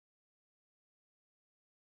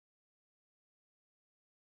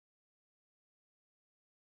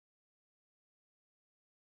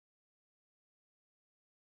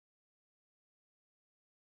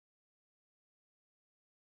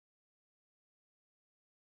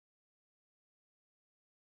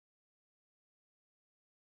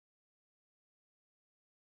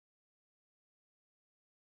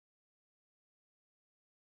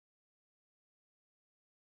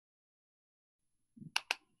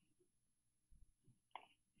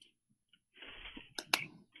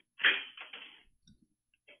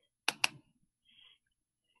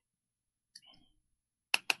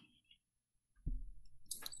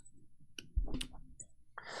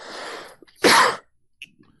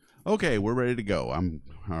Okay, we're ready to go. All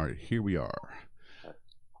right, here we are.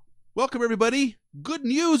 Welcome, everybody. Good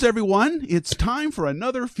news, everyone. It's time for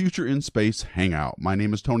another Future in Space Hangout. My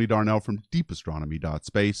name is Tony Darnell from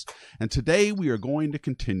deepastronomy.space, and today we are going to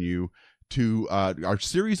continue to our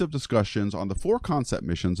series of discussions on the 4 concept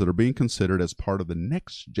missions that are being considered as part of the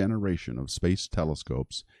next generation of space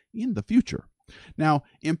telescopes in the future. Now,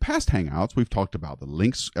 in past Hangouts, we've talked about the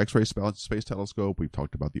Lynx X-ray Space Telescope, we've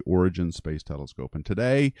talked about the Origin Space Telescope, and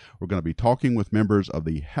today we're going to be talking with members of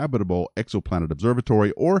the Habitable Exoplanet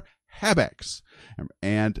Observatory, or HabEx.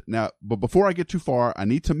 But before I get too far, I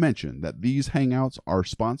need to mention that these Hangouts are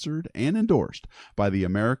sponsored and endorsed by the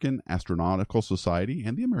American Astronautical Society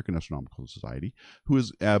and the American Astronomical Society,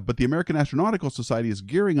 but the American Astronautical Society is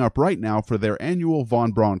gearing up right now for their annual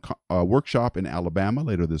Von Braun workshop in Alabama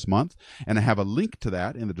later this month, and I have a link to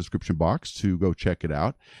that in the description box to go check it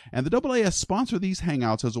out. And the AAS sponsor these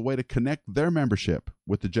Hangouts as a way to connect their membership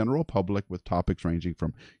with the general public with topics ranging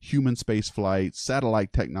from human spaceflight,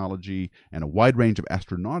 satellite technology, and a wide range of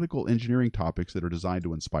astronautical engineering topics that are designed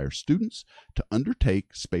to inspire students to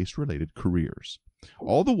undertake space-related careers,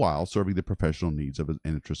 all the while serving the professional needs and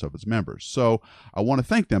interests of its members. So I want to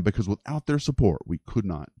thank them, because without their support, we could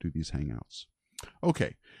not do these Hangouts.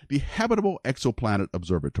 Okay, the Habitable Exoplanet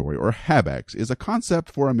Observatory, or HabEx, is a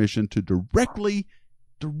concept for a mission to directly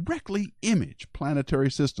image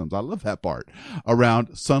planetary systems, I love that part,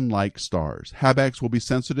 around sun-like stars. HabEx will be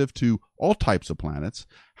sensitive to all types of planets.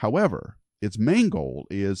 However, its main goal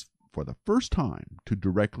is, for the first time, to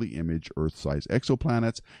directly image Earth-sized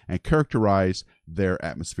exoplanets and characterize their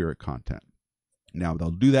atmospheric content. Now,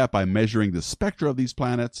 they'll do that by measuring the spectra of these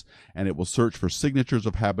planets, and it will search for signatures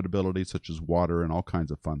of habitability, such as water and all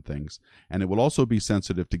kinds of fun things. And it will also be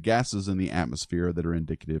sensitive to gases in the atmosphere that are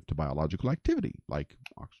indicative to biological activity, like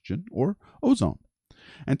oxygen or ozone.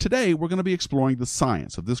 And today, we're going to be exploring the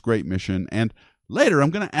science of this great mission, and later, I'm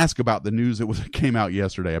going to ask about the news that came out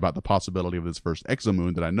yesterday about the possibility of this first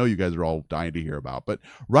exomoon that I know you guys are all dying to hear about. But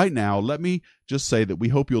right now, let me just say that we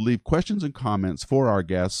hope you'll leave questions and comments for our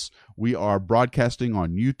guests. We are broadcasting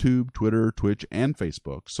on YouTube, Twitter, Twitch, and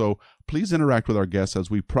Facebook. So please interact with our guests, as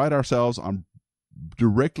we pride ourselves on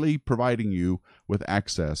directly providing you with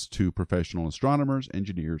access to professional astronomers,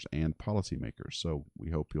 engineers, and policymakers. So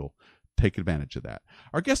we hope you'll take advantage of that.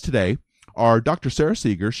 Our guest today are Dr. Sarah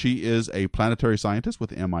Seeger. She is a planetary scientist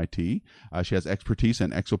with MIT. She has expertise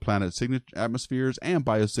in exoplanet atmospheres and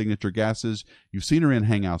biosignature gases. You've seen her in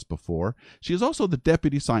Hangouts before. She is also the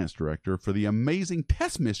deputy science director for the amazing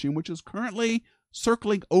TESS mission, which is currently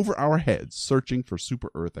circling over our heads, searching for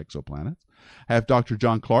super-Earth exoplanets. I have Dr.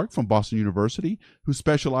 John Clark from Boston University, who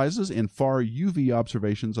specializes in far UV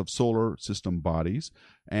observations of solar system bodies,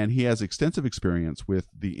 and he has extensive experience with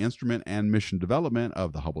the instrument and mission development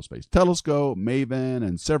of the Hubble Space Telescope, MAVEN,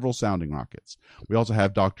 and several sounding rockets. We also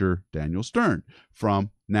have Dr. Daniel Stern from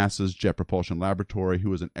NASA's Jet Propulsion Laboratory,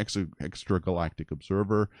 who is an extragalactic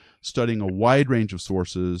observer, studying a wide range of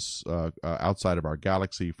sources outside of our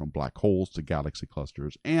galaxy, from black holes to galaxy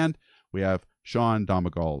clusters. And we have Sean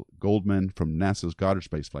Domagal Goldman from NASA's Goddard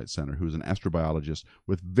Space Flight Center, who is an astrobiologist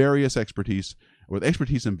with expertise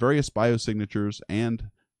in various biosignatures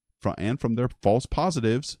and from their false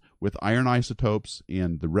positives with iron isotopes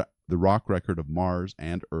in the rock record of Mars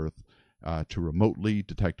and Earth, to remotely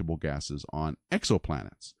detectable gases on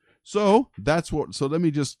exoplanets. So So let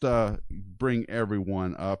me just bring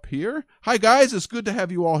everyone up here. Hi guys, it's good to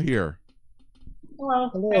have you all here. Hello.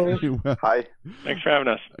 Hello. Hi. Thanks for having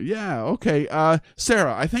us. Yeah. Okay.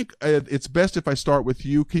 Sarah, I think it's best if I start with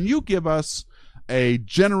you. Can you give us a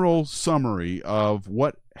general summary of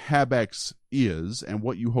what HabEx is and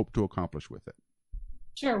what you hope to accomplish with it?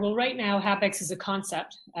 Sure. Well, right now, HabEx is a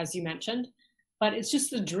concept, as you mentioned, but it's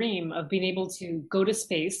just the dream of being able to go to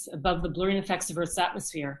space above the blurring effects of Earth's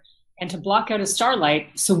atmosphere and to block out a starlight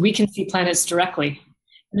so we can see planets directly.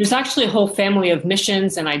 And there's actually a whole family of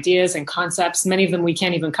missions and ideas and concepts, many of them we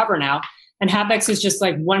can't even cover now. And HabEx is just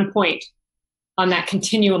like one point on that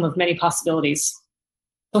continuum of many possibilities.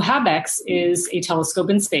 So HabEx is a telescope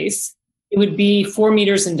in space. It would be 4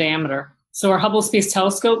 meters in diameter. So our Hubble Space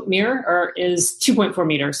Telescope mirror is 2.4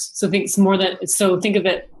 meters. So think of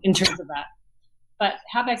it in terms of that. But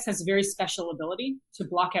HabEx has a very special ability to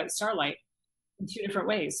block out starlight in 2 different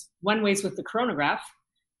ways. One way is with the coronagraph,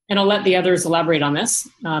 and I'll let the others elaborate on this,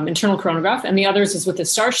 internal coronagraph, and the others is with the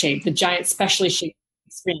star shape, the giant specially shaped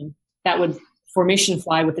screen that would formation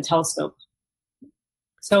fly with the telescope.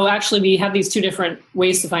 So actually we have these 2 different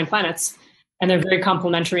ways to find planets, and they're very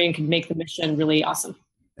complementary and can make the mission really awesome.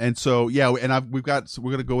 And so, yeah, and we're going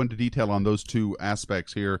to go into detail on those 2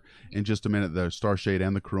 aspects here in just a minute, the star shade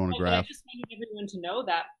and the coronagraph. I just wanted everyone to know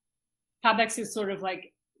that Habex is sort of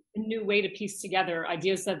like a new way to piece together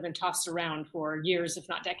ideas that have been tossed around for years, if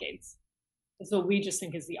not decades. It's what we just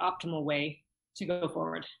think is the optimal way to go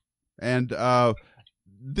forward. And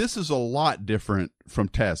this is a lot different from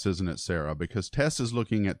TESS, isn't it, Sarah? Because TESS is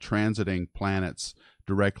looking at transiting planets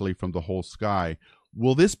directly from the whole sky.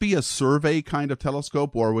 Will this be a survey kind of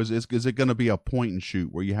telescope, or is it going to be a point and shoot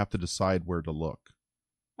where you have to decide where to look?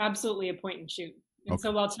 Absolutely a point and shoot. And Okay.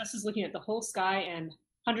 so while TESS is looking at the whole sky and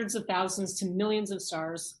hundreds of thousands to millions of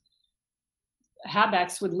stars,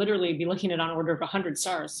 Habex would literally be looking at on order of 100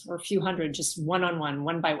 stars or a few hundred, just one-on-one,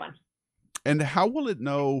 one by one. And how will it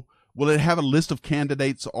know? Will it have a list of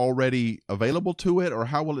candidates already available to it, or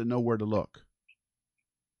how will it know where to look?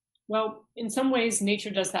 Well, in some ways, nature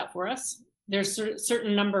does that for us. There's a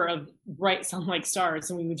certain number of bright sun-like stars,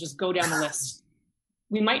 and we would just go down the list.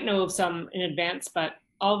 We might know of some in advance, but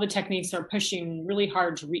all the techniques are pushing really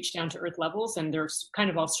hard to reach down to Earth levels, and they're kind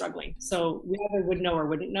of all struggling. So we either would know or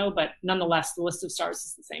wouldn't know, but nonetheless, the list of stars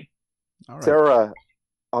is the same. All right. Sarah,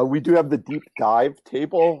 we do have the deep dive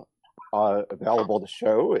table available to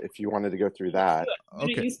show if you wanted to go through that.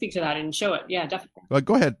 Okay. You speak to that and show it. Yeah, definitely.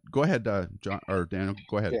 Go ahead, John or Daniel.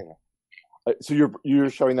 Go ahead. Daniel. So you're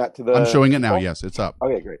showing that to the. I'm showing it now. Yes, it's up.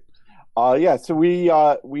 Okay, great. Yeah, so we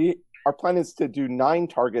our plan is to do 9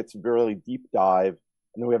 targets, really deep dive,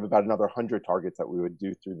 and then we have about another 100 targets that we would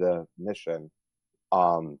do through the mission.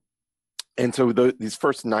 And so these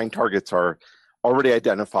first 9 targets are already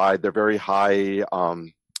identified. They're very high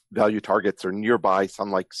value targets. They're nearby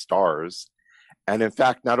sun-like stars. And in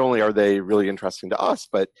fact, not only are they really interesting to us,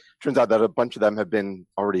 but it turns out that a bunch of them have been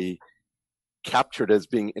already captured as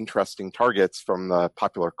being interesting targets from the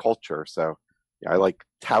popular culture. So I like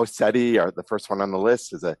Tau Ceti, the first one on the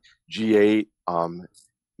list, is a G8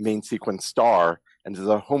 main sequence star, and is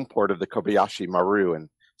a home port of the Kobayashi Maru and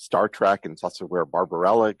Star Trek, and it's also where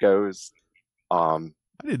Barbarella goes. I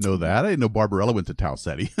didn't know that. I didn't know Barbarella went to Tau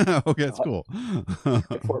Ceti. Okay, that's cool.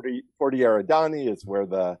 40 Eridani is where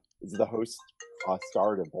is the host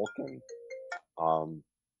star to Vulcan.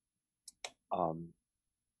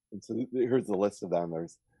 And so here's the list of them.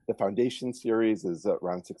 There's the Foundation series is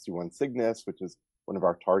around 61 Cygnus, which is one of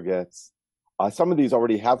our targets. Some of these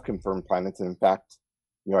already have confirmed planets, and in fact,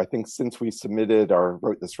 I think since we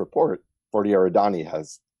wrote this report, 40 Eridani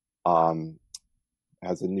has a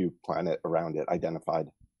new planet around it identified.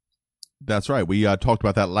 That's right. We talked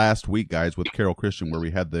about that last week, guys, with Carol Christian, where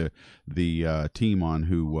we had the team on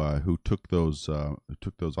who took those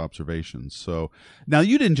observations. So now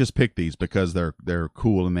you didn't just pick these because they're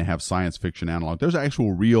cool and they have science fiction analog. There's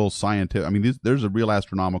actual real scientific. I mean, there's a real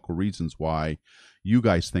astronomical reasons why you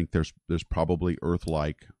guys think there's probably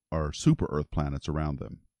Earth-like or super Earth planets around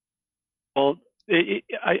them. Well,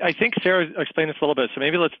 I think Sarah explained this a little bit, so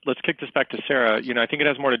maybe let's kick this back to Sarah. I think it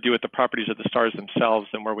has more to do with the properties of the stars themselves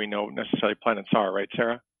than where we know necessarily planets are, right,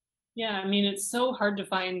 Sarah? Yeah, I mean, it's so hard to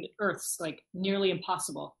find Earths, like nearly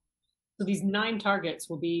impossible. So these 9 targets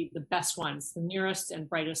will be the best ones, the nearest and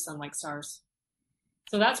brightest sun-like stars.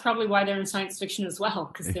 So that's probably why they're in science fiction as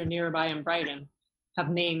well, because they're nearby and bright and have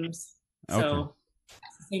names. So Okay.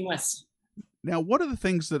 it's the same list. Now, what are the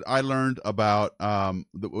things that I learned about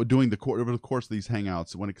doing over the course of these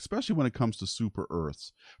hangouts, especially when it comes to super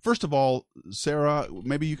Earths? First of all, Sarah,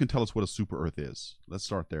 maybe you can tell us what a super Earth is. Let's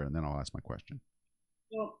start there, and then I'll ask my question.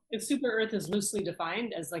 Well, if super Earth is loosely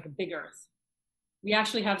defined as like a big Earth, we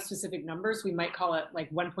actually have specific numbers. We might call it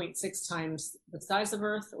like 1.6 times the size of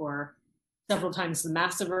Earth or several times the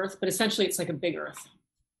mass of Earth, but essentially it's like a big Earth.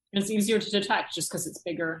 And it's easier to detect just because it's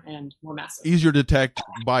bigger and more massive. Easier to detect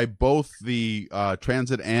by both the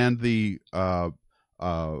transit and the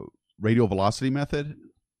radial velocity method.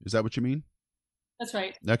 Is that what you mean? That's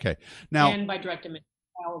right. Okay. Now, and by direct imaging.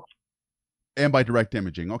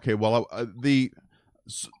 Okay. Well,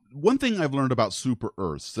 one thing I've learned about super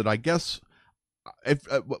Earths that I guess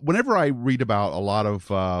whenever I read about a lot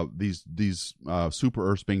of these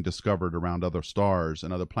super Earths being discovered around other stars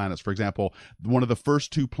and other planets, for example, one of the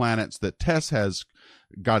first 2 planets that TESS has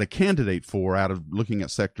got a candidate for out of looking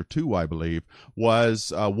at Sector 2, I believe,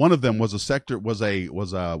 was one of them was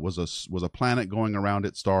a planet going around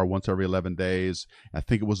its star once every 11 days. I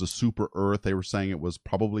think it was a super Earth. They were saying it was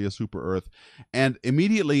probably a super Earth, and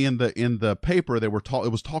immediately in the paper it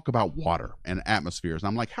was talk about water and atmospheres. And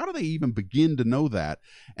I'm like, how do they even begin to know that?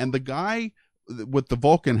 And the guy with the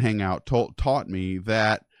Vulcan hangout taught me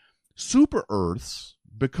that super Earths,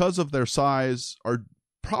 because of their size, are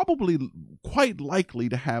probably quite likely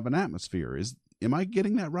to have an atmosphere. Am I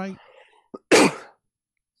getting that right?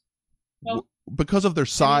 Well, because of their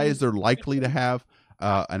size, they're likely to have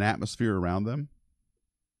an atmosphere around them.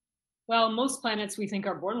 Well, most planets we think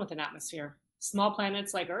are born with an atmosphere. Small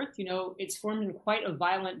planets like Earth, it's formed in quite a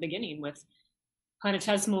violent beginning with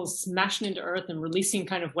planetesimals smashing into Earth and releasing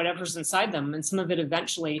kind of whatever's inside them. And some of it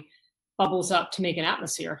eventually bubbles up to make an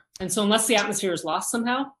atmosphere. And so unless the atmosphere is lost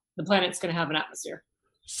somehow, the planet's going to have an atmosphere.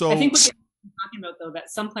 So I think what you're talking about, though, that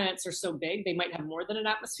some planets are so big, they might have more than an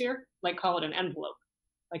atmosphere, like call it an envelope,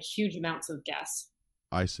 like huge amounts of gas.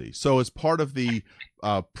 I see. So as part of the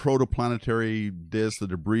protoplanetary disk, the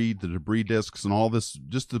debris disks, and all this,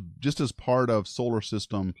 just as part of solar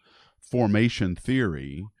system formation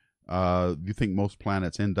theory, you think most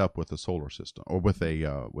planets end up with a solar system or with a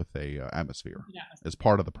atmosphere as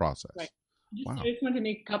part of the process? Right. Wow. I just wanted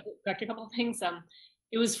to correct a couple of things.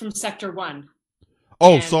 It was from Sector 1.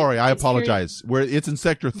 Oh, sorry. I apologize. It's in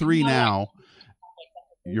Sector 3 now.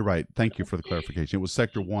 You're right. Thank you for the clarification. It was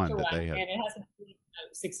Sector 1 that they had. And it hasn't been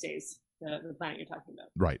 6 days, the planet you're talking about.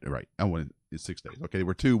 Right. Oh, it's 6 days. Okay, there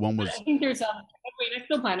were two. One was... I think there's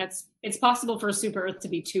exoplanets. It's possible for a super Earth to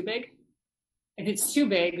be too big. If it's too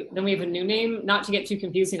big, then we have a new name, not to get too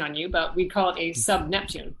confusing on you, but we call it a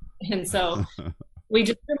sub-Neptune. And so we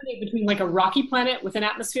discriminate between like a rocky planet with an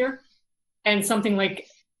atmosphere and something like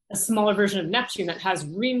a smaller version of Neptune that has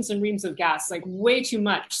reams and reams of gas, like way too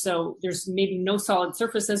much. So there's maybe no solid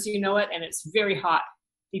surface as you know it, and it's very hot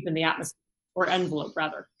deep in the atmosphere, or envelope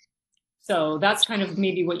rather. So that's kind of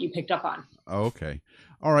maybe what you picked up on. Okay.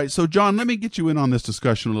 All right. So John, let me get you in on this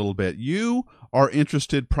discussion a little bit. You are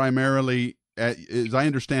interested primarily, as I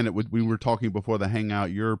understand it, we were talking before the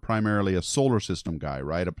hangout, you're primarily a solar system guy,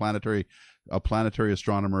 right? A planetary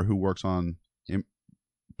astronomer who works on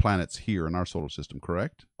planets here in our solar system,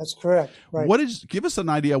 correct? That's correct. Right. Give us an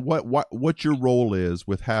idea what your role is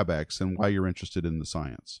with HabEx and why you're interested in the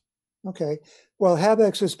science. Okay. Well,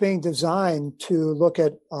 HabEx is being designed to look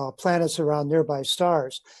at planets around nearby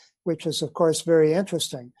stars, which is, of course, very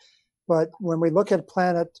interesting. But when we look at a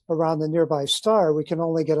planet around the nearby star, we can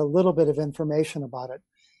only get a little bit of information about it.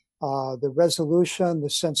 The resolution, the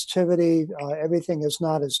sensitivity, everything is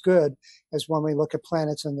not as good as when we look at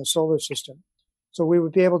planets in the solar system. So we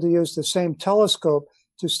would be able to use the same telescope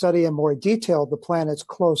to study in more detail the planets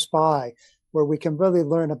close by, where we can really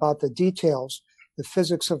learn about the details, the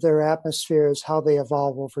physics of their atmospheres, how they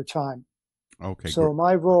evolve over time. Okay. So great.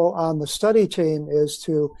 My role on the study team is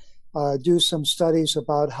to do some studies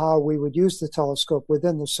about how we would use the telescope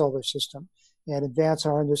within the solar system and advance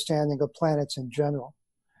our understanding of planets in general.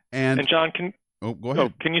 And John, go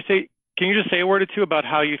ahead. Can you just say a word or two about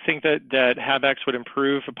how you think that HabEx would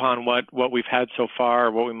improve upon what we've had so far,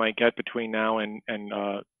 or what we might get between now and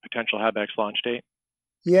potential HabEx launch date?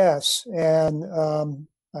 Yes, and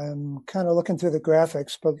I'm kind of looking through the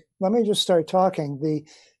graphics, but let me just start talking. The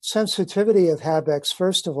sensitivity of HabEx,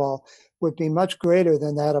 first of all, would be much greater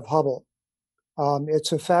than that of Hubble.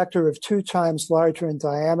 It's a factor of 2 times larger in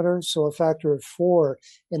diameter, so a factor of 4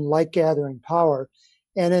 in light gathering power.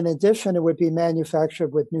 And in addition, it would be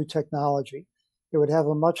manufactured with new technology. It would have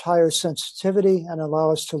a much higher sensitivity and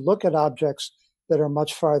allow us to look at objects that are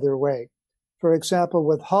much farther away. For example,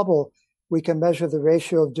 with Hubble, we can measure the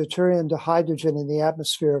ratio of deuterium to hydrogen in the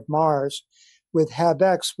atmosphere of Mars. With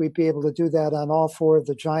HabEx, we'd be able to do that on all 4 of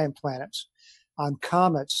the giant planets, on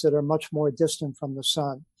comets that are much more distant from the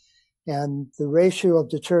sun. And the ratio of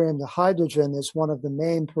deuterium to hydrogen is one of the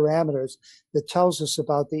main parameters that tells us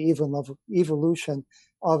about the evolution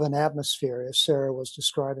of an atmosphere, as Sarah was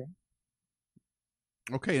describing.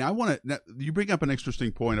 Okay, you bring up an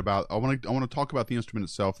interesting point about, I want to talk about the instrument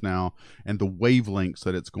itself now and the wavelengths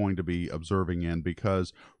that it's going to be observing in,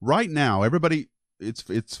 because right now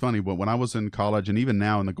it's funny, but when I was in college and even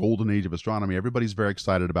now in the golden age of astronomy, everybody's very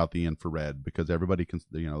excited about the infrared because everybody can,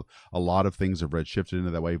 a lot of things have redshifted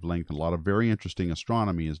into that wavelength, and a lot of very interesting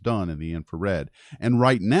astronomy is done in the infrared. And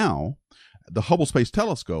right now, the Hubble Space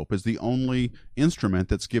Telescope is the only instrument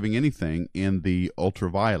that's giving anything in the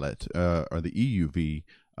ultraviolet or the EUV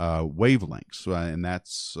wavelengths, and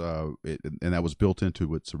that was built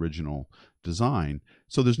into its original design.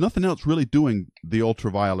 So there's nothing else really doing the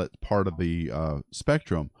ultraviolet part of the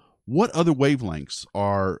spectrum. What other wavelengths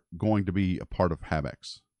are going to be a part of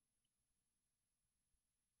HabEx?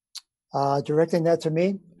 Directing that to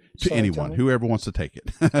me? To anyone, whoever wants to take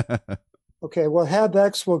it. Okay, well,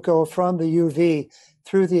 HabEx will go from the UV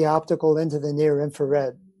through the optical into the near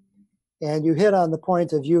infrared. And you hit on the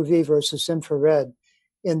point of UV versus infrared.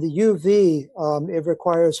 In the UV, it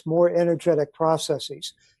requires more energetic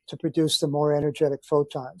processes to produce the more energetic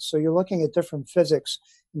photons. So you're looking at different physics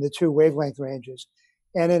in the 2 wavelength ranges.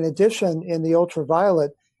 And in addition, in the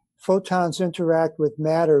ultraviolet, photons interact with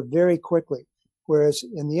matter very quickly. Whereas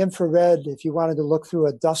in the infrared, if you wanted to look through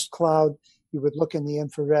a dust cloud, you would look in the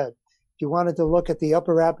infrared. you wanted to look at the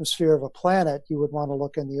upper atmosphere of a planet, you would want to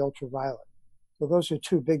look in the ultraviolet. So those are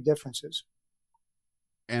two big differences.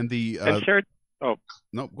 And the And Sarah,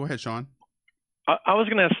 no, go ahead, Sean. I was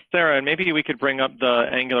going to ask Sarah, and maybe we could bring up the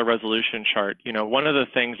angular resolution chart. You know, one of the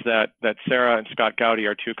things that Sarah and Scott Gowdy,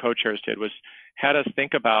 our two co-chairs, did was had us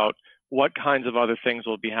think about what kinds of other things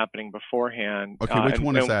will be happening beforehand. Okay, which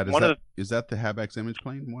one is that? Is that the HabEx image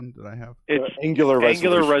plane one that I have? It's angular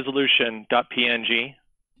resolution.png.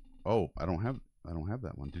 Oh, I don't have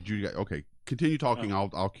that one. Did you? Okay, continue talking.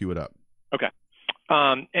 I'll queue it up. Okay.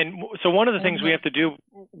 And so one of the things we have to do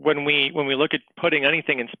when we look at putting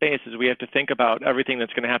anything in space is we have to think about everything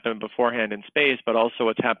that's going to happen beforehand in space, but also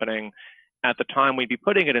what's happening at the time we'd be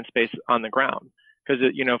putting it in space on the ground. Because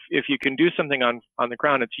you know, if you can do something on the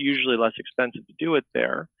ground, it's usually less expensive to do it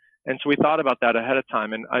there. And so we thought about that ahead of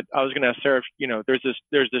time. And I was going to ask Sarah, if, you know, there's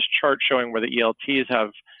this chart showing where the ELTs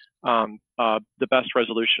have the best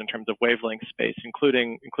resolution in terms of wavelength space,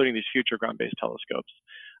 including these future ground-based telescopes.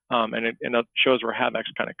 And it shows where HabEx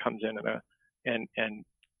kind of comes in and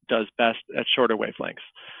does best at shorter wavelengths.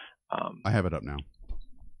 I have it up now.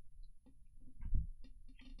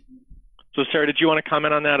 So Sarah, did you want to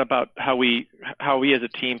comment on that about how we as a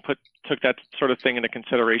team took that sort of thing into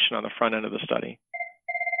consideration on the front end of the study?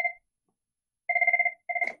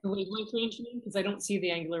 The wavelength range, because I don't see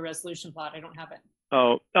the angular resolution plot. I don't have it.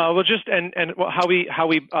 Oh, well, just and how we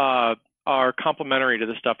are complementary to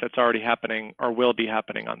the stuff that's already happening or will be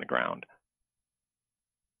happening on the ground.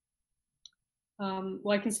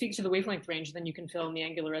 Well, I can speak to the wavelength range, then you can fill in the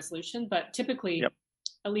angular resolution. But typically, yep.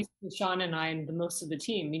 At least with Sean and I and the most of the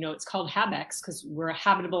team, you know, it's called HabEx because we're a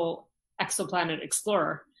habitable exoplanet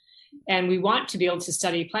explorer. And we want to be able to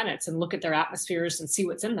study planets and look at their atmospheres and see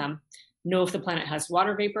what's in them, know if the planet has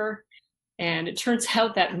water vapor. And it turns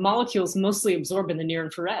out that molecules mostly absorb in the near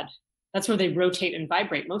infrared. That's where they rotate and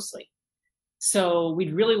vibrate mostly. So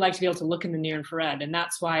we'd really like to be able to look in the near infrared. And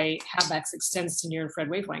that's why HabEx extends to near infrared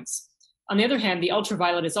wavelengths. On the other hand, the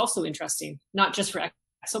ultraviolet is also interesting, not just for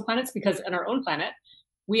exoplanets, because on our own planet,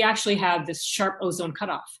 we actually have this sharp ozone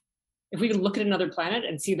cutoff. If we could look at another planet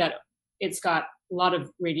and see that it's got a lot of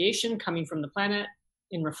radiation coming from the planet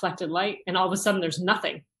in reflected light, and all of a sudden there's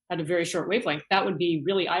nothing at a very short wavelength, that would be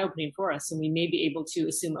really eye-opening for us. And we may be able to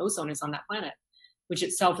assume ozone is on that planet, which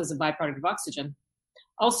itself is a byproduct of oxygen.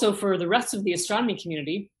 Also, for the rest of the astronomy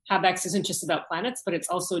community, HabEx isn't just about planets, but it's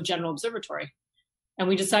also a general observatory. And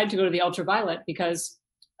we decided to go to the ultraviolet because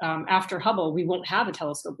after Hubble, we won't have a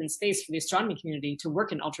telescope in space for the astronomy community to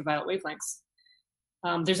work in ultraviolet wavelengths.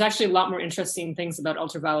 There's actually a lot more interesting things about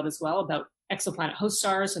ultraviolet as well, about exoplanet host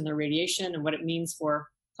stars and their radiation and what it means for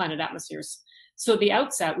planet atmospheres. So at the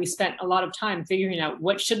outset, we spent a lot of time figuring out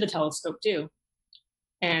what should the telescope do.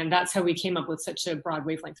 And that's how we came up with such a broad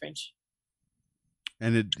wavelength range.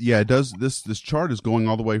 And it does. This chart is going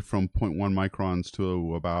all the way from 0.1 microns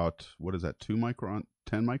to about, what is that, 10 microns?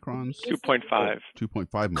 2.5. 2.5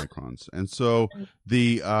 microns. And so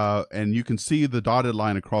and you can see the dotted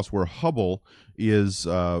line across where Hubble is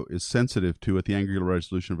sensitive to at the angular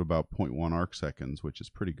resolution of about 0.1 arc seconds, which is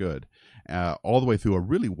pretty good, all the way through a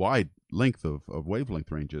really wide length of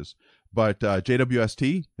wavelength ranges. But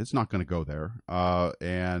JWST, it's not going to go there.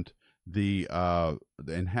 And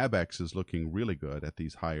HabEx is looking really good at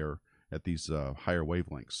these higher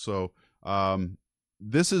wavelengths. So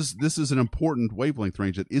this is an important wavelength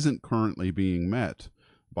range that isn't currently being met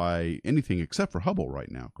by anything except for Hubble right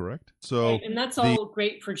now, correct? So right, and that's all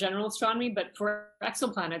great for general astronomy, but for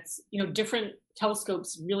exoplanets, you know, different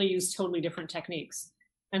telescopes really use totally different techniques.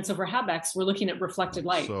 And so for HabEx, we're looking at reflected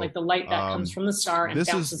light, like the light that comes from the star and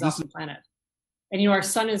bounces off the planet. And, you know, our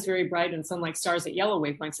sun is very bright and sun-like stars at yellow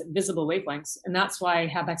wavelengths, at visible wavelengths. And that's why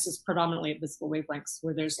HabEx is predominantly at visible wavelengths,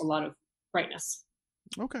 where there's a lot of brightness.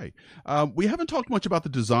 Okay. We haven't talked much about the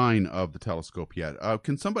design of the telescope yet.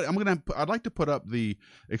 Can somebody, I'd like to put up the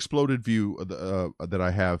exploded view of that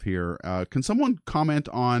I have here. Can someone comment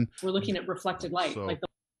on? We're looking at reflected light, like the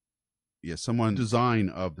someone design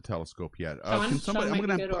of the telescope yet? Can somebody?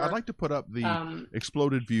 I'd like to put up the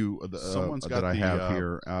exploded view of that I have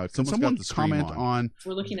here. Can someone comment on?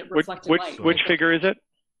 We're looking at reflected light. Which figure is it?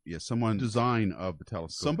 Yes, someone design of the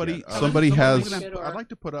telescope. Somebody has. I'd like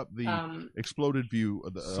to put up the exploded view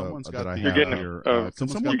of the that I have here.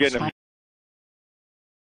 You're getting a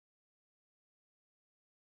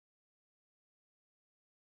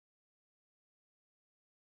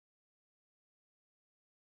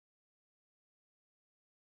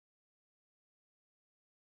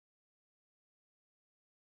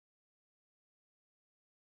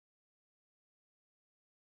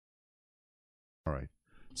All right.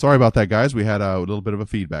 Sorry about that, guys. We had a little bit of a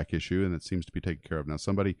feedback issue, and it seems to be taken care of now.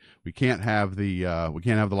 We can't have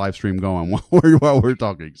the live stream going while we're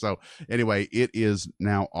talking. So anyway, it is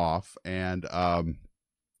now off, and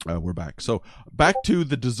we're back. So back to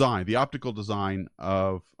the design, the optical design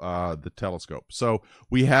of the telescope. So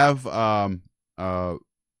we have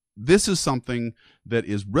this is something that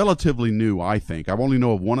is relatively new, I think. I only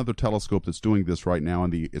know of one other telescope that's doing this right now,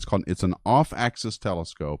 and it's an off-axis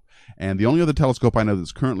telescope. And the only other telescope I know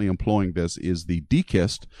that's currently employing this is the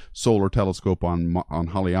DKIST solar telescope on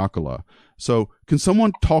Haleakala. So can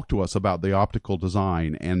someone talk to us about the optical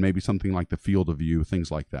design and maybe something like the field of view,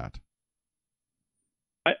 things like that?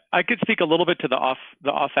 I could speak a little bit to the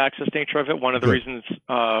off-axis nature of it. One of the reasons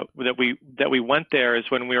that we went there is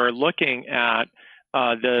when we were looking at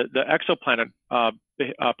the exoplanet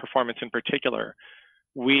performance in particular,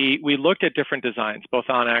 we looked at different designs, both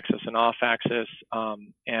on axis and off axis,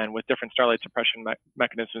 and with different starlight suppression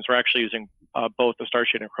mechanisms. We're actually using both the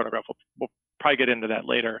Starshade and chronograph. We'll probably get into that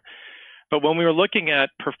later. But when we were looking at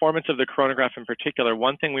performance of the chronograph in particular,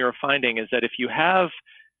 one thing we were finding is that if you have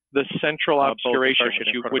the central obscuration,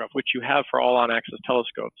 which you have for all on-axis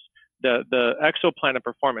telescopes, the exoplanet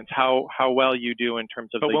performance, how well you do in terms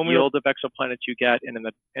of the yield of exoplanets you get, and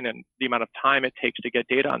in the amount of time it takes to get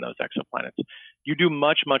data on those exoplanets, you do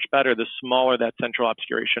much better the smaller that central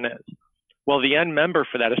obscuration is. Well, the end member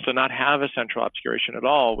for that is to not have a central obscuration at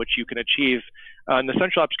all, which you can achieve. And the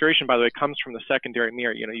central obscuration, by the way, comes from the secondary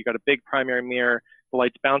mirror. You know, you've got a big primary mirror, the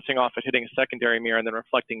light's bouncing off it, hitting a secondary mirror, and then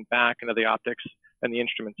reflecting back into the optics and the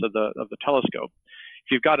instruments of the telescope. If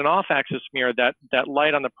you've got an off-axis mirror, that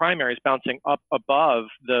light on the primary is bouncing up above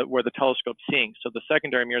where the telescope's seeing. So the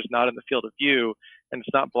secondary mirror is not in the field of view, and it's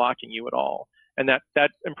not blocking you at all. And that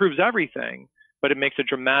improves everything, but it makes a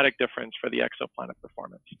dramatic difference for the exoplanet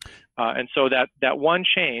performance. And so that one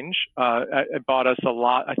change, it bought us a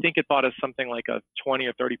lot. I think it bought us something like a 20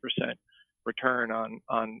 or 30% return on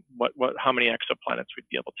how many exoplanets we'd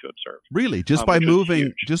be able to observe. Really, just by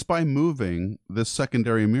moving this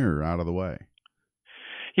secondary mirror out of the way.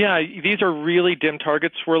 Yeah, these are really dim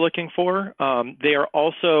targets we're looking for. They are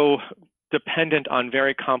also dependent on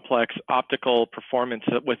very complex optical performance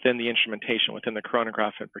within the instrumentation, within the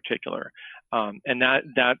chronograph in particular. And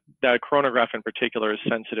that chronograph in particular is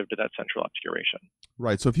sensitive to that central obscuration.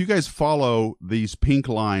 Right. So if you guys follow these pink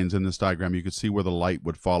lines in this diagram, you can see where the light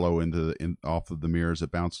would follow off of the mirrors. It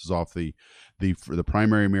bounces off the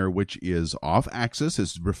primary mirror, which is off axis,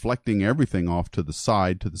 is reflecting everything off to the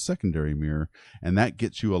side to the secondary mirror, and that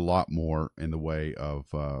gets you a lot more in the way of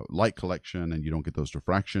light collection, and you don't get those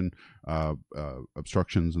diffraction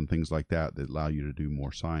obstructions and things like that allow you to do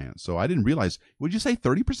more science. So I didn't realize. Would you say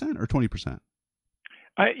 30% or 20%?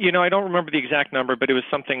 I don't remember the exact number, but it was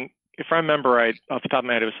something. If I remember right, off the top of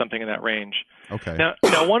my head, it was something in that range. Okay. Now,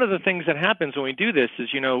 one of the things that happens when we do this is,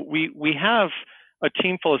 we have a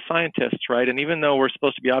team full of scientists, right? And even though we're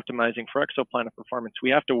supposed to be optimizing for exoplanet performance,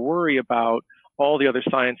 we have to worry about all the other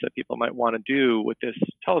science that people might want to do with this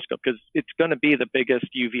telescope, because it's going to be the biggest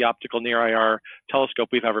UV optical near IR telescope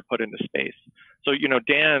we've ever put into space. So,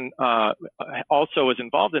 Dan also is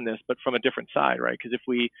involved in this, but from a different side, right? Because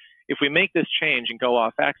if we make this change and go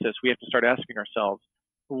off axis, we have to start asking ourselves,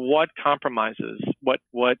 what compromises,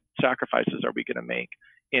 what sacrifices are we going to make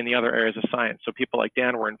in the other areas of science? So people like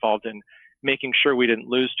Dan were involved in making sure we didn't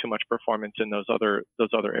lose too much performance in those other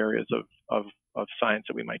areas of science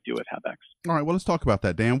that we might do with HabEx. All right, well, let's talk about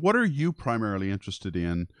that, Dan. What are you primarily interested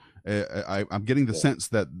in? I'm getting the sense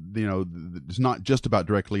that it's not just about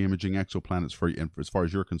directly imaging exoplanets for you, as far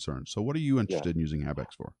as you're concerned. So, what are you interested in using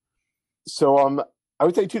HabEx for? So, I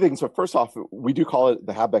would say two things. So, first off, we do call it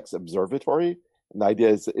the HabEx Observatory, and the idea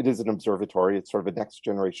is it is an observatory. It's sort of a next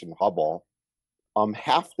generation Hubble.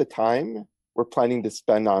 Half the time we're planning to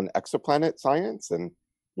spend on exoplanet science, and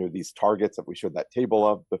these targets that we showed that table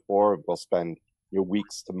of before, we'll spend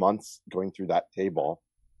weeks to months going through that table.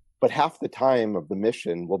 But half the time of the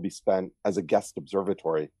mission will be spent as a guest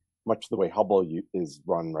observatory, much the way Hubble is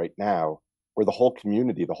run right now, where the whole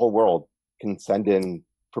community, the whole world, can send in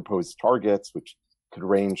proposed targets, which could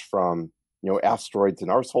range from asteroids in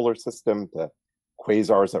our solar system to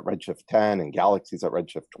quasars at redshift 10 and galaxies at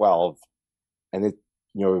redshift 12, and it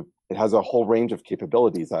has a whole range of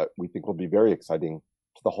capabilities that we think will be very exciting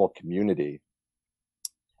to the whole community.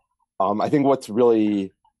 I think what's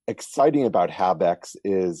really exciting about HabEx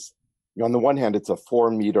is, on the one hand, it's a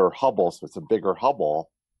 4-meter Hubble, so it's a bigger Hubble,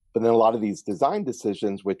 but then a lot of these design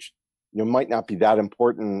decisions, which might not be that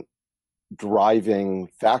important driving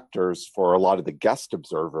factors for a lot of the guest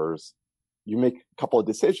observers, you make a couple of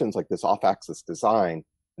decisions like this off-axis design,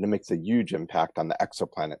 and it makes a huge impact on the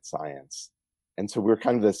exoplanet science. And so we're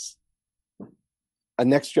kind of a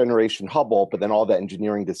next generation Hubble, but then all the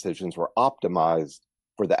engineering decisions were optimized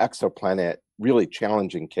for the exoplanet, really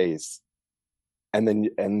challenging case,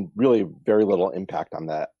 and really very little impact on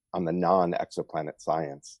the non-exoplanet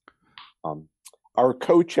science. Our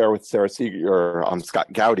co-chair with Sarah Seeger,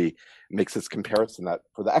 Scott Gowdy, makes this comparison that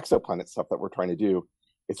for the exoplanet stuff that we're trying to do,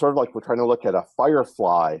 it's sort of like we're trying to look at a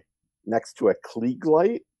firefly next to a Klieg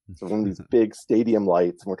light, so one of these big stadium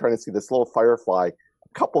lights, and we're trying to see this little firefly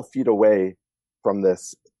a couple feet away from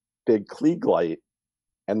this big Klieg light,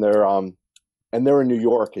 and they're in New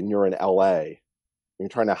York and you're in LA. And you're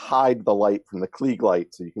trying to hide the light from the Klieg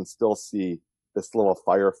light so you can still see this little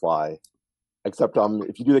firefly. Except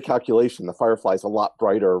if you do the calculation, the firefly is a lot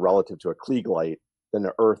brighter relative to a Klieg light than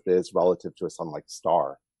the Earth is relative to a sun-like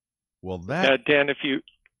star. Well, that Dan, if you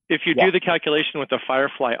do the calculation with the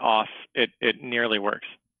firefly off, it nearly works.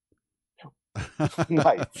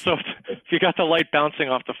 Nice. So if you got the light bouncing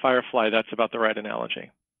off the firefly, that's about the right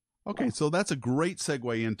analogy. Okay, so that's a great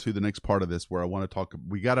segue into the next part of this, where I want to talk.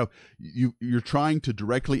 You're trying to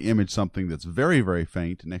directly image something that's very, very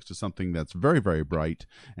faint next to something that's very, very bright,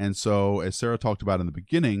 and so as Sarah talked about in the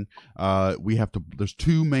beginning, there's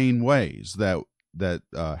two main ways that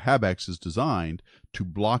HabEx is designed to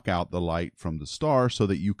block out the light from the star, so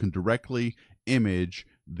that you can directly image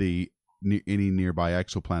any nearby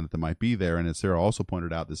exoplanet that might be there. And as Sarah also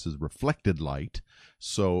pointed out, this is reflected light,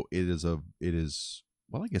 so it is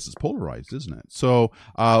well, I guess it's polarized, isn't it? So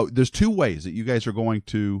there's two ways that you guys are going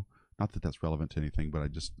to, not that that's relevant to anything, but I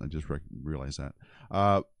just realized that.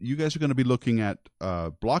 You guys are going to be looking at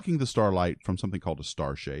blocking the starlight from something called a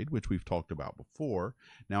star shade, which we've talked about before.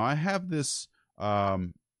 Now, I have this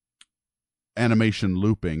animation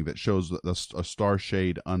looping that shows a star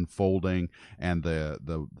shade unfolding and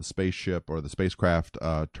the spaceship or the spacecraft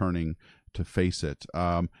turning to face it.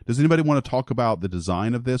 Does anybody want to talk about the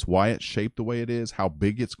design of this, why it's shaped the way it is, how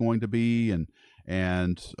big it's going to be,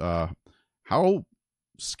 and how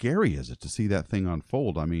scary is it to see that thing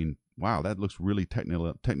unfold? I mean, wow, that looks really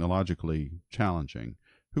technologically challenging.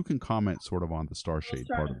 Who can comment sort of on the star shade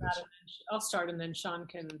part of this? I'll start, and then Sean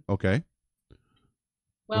can. Okay.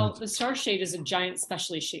 Well, the star shade is a giant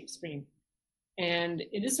specially shaped screen. And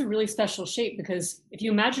it is a really special shape because if you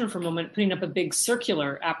imagine for a moment putting up a big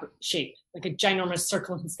circular shape, like a ginormous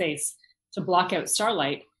circle in space to block out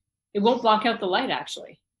starlight, it won't block out the light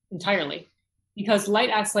actually entirely, because light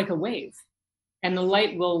acts like a wave, and the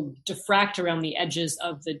light will diffract around the edges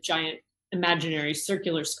of the giant imaginary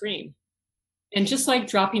circular screen. And just like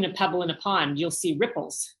dropping a pebble in a pond, you'll see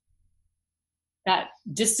ripples. That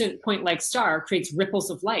distant point-like star creates ripples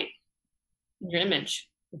of light in your image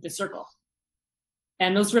with the circle.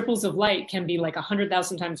 And those ripples of light can be like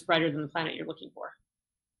 100,000 times brighter than the planet you're looking for.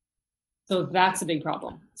 So that's a big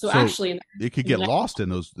problem. So actually, it could get lost in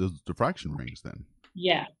those diffraction rings then.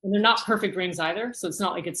 Yeah, and they're not perfect rings either. So it's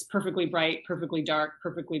not like it's perfectly bright, perfectly dark,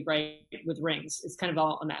 perfectly bright with rings. It's kind of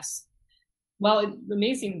all a mess. Well, it's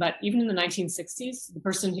amazing, but even in the 1960s, the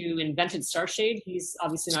person who invented starshade, he's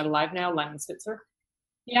obviously not alive now, Lyman Spitzer,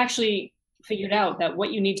 he actually figured out that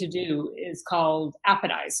what you need to do is called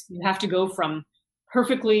apodize. You have to go from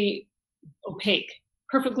perfectly opaque,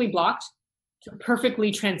 perfectly blocked, to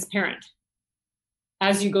perfectly transparent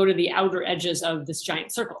as you go to the outer edges of this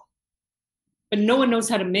giant circle. But no one knows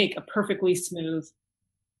how to make a perfectly smooth,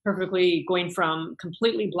 perfectly going from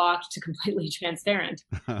completely blocked to completely transparent.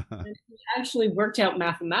 And it actually worked out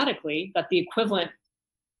mathematically that the equivalent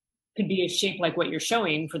could be a shape like what you're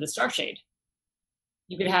showing for the starshade.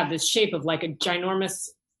 You could have this shape of like a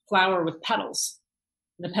ginormous flower with petals.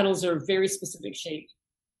 The petals are a very specific shape.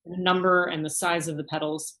 And the number and the size of the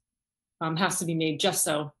petals has to be made just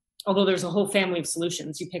so. Although there's a whole family of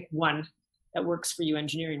solutions, you pick one that works for you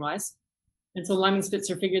engineering-wise. And so Lyman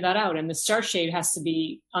Spitzer figured that out. And the star shade has to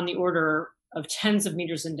be on the order of tens of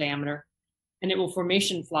meters in diameter. And it will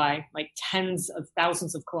formation fly like tens of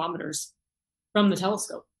thousands of kilometers from the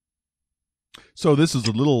telescope. So this is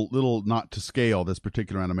a little not to scale, this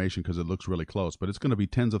particular animation, because it looks really close, but it's going to be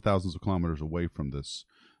tens of thousands of kilometers away from this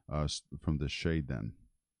shade then.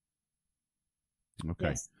 Okay.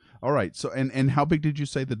 Yes. All right. So and how big did you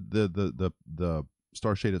say the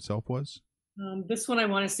star shade itself was? This one I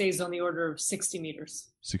want to say is on the order of 60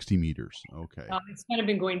 meters. 60 meters. Okay. It's kind of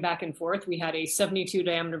been going back and forth. We had a 72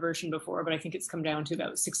 diameter version before, but I think it's come down to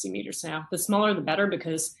about 60 meters now. The smaller the better,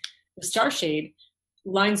 because the star shade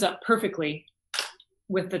lines up perfectly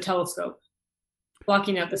with the telescope,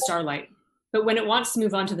 blocking out the starlight. But when it wants to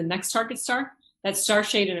move on to the next target star, that star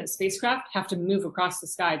shade and its spacecraft have to move across the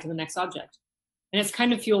sky to the next object. And it's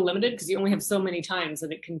kind of fuel limited because you only have so many times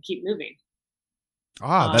that it can keep moving.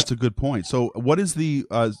 That's a good point. So, what is the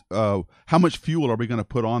how much fuel are we going to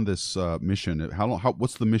put on this mission?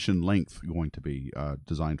 What's the mission length going to be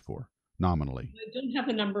designed for nominally? I don't have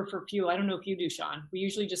a number for fuel. I don't know if you do, Sean. We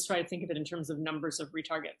usually just try to think of it in terms of numbers of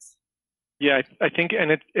retargets. Yeah, I think,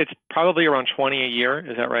 and it's probably around 20 a year.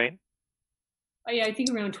 Is that right? Yeah, I think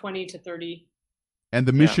around 20 to 30. And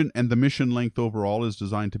the mission length overall is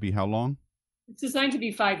designed to be how long? It's designed to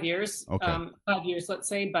be 5 years. Okay. 5 years, let's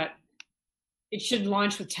say, but it should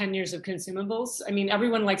launch with 10 years of consumables. I mean,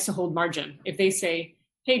 everyone likes to hold margin. If they say,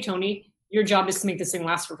 hey, Tony, your job is to make this thing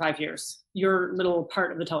last for 5 years, your little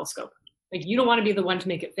part of the telescope. Like, you don't want to be the one to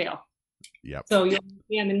make it fail. Yep. So, I'm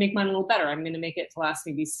going to make mine a little better. I'm going to make it to last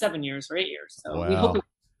maybe 7 years or 8 years. So we hope it's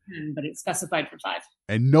 10, but it's specified for 5.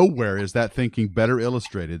 And nowhere is that thinking better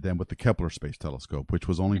illustrated than with the Kepler Space Telescope, which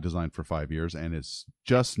was only designed for 5 years and is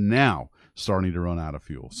just now starting to run out of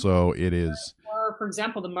fuel. So it is. Or, for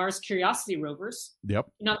example, the Mars Curiosity rovers. Yep.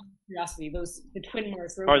 Not Curiosity, the twin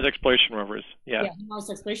Mars rovers. Mars exploration rovers. Yeah. Yeah, Mars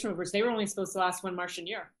exploration rovers. They were only supposed to last 1 Martian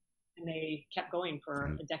year, and they kept going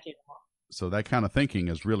for a decade or more. So that kind of thinking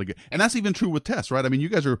is really good. And that's even true with tests, right? I mean, you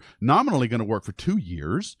guys are nominally going to work for 2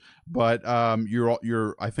 years, but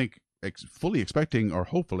you're I think, fully expecting, or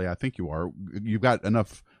hopefully, I think you've got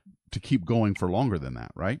enough to keep going for longer than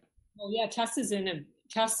that, right? Well, yeah,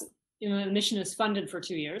 the mission is funded for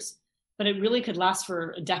 2 years, but it really could last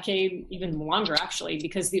for a decade, even longer, actually,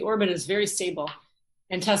 because the orbit is very stable,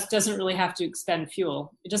 and TESS doesn't really have to expend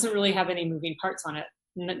fuel. It doesn't really have any moving parts on it.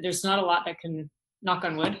 And there's not a lot that can, knock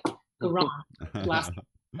on wood, go wrong. Last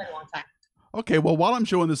quite a long time. Okay, well, while I'm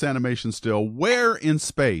showing this animation still, where in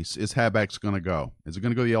space is HabEx going to go? Is it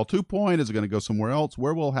going to go to the L2 point? Is it going to go somewhere else?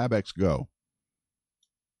 Where will HabEx go?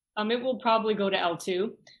 It will probably go to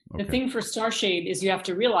L2. The thing for Starshade is you have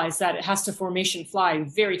to realize that it has to formation fly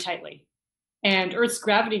very tightly. And Earth's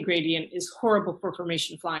gravity gradient is horrible for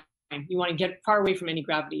formation flying. You want to get far away from any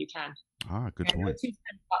gravity you can. Good point.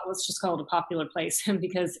 Let's just call it a popular place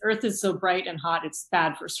because Earth is so bright and hot, it's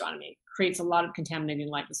bad for astronomy. It creates a lot of contaminating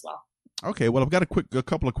light as well. Okay, well, I've got a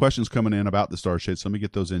couple of questions coming in about the Starshade, so let me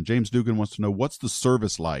get those in. James Dugan wants to know, what's the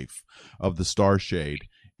service life of the Starshade?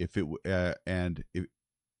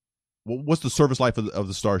 What's the service life of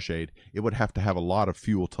the Starshade? It would have to have a lot of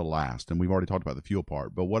fuel to last, and we've already talked about the fuel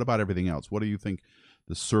part. But what about everything else? What do you think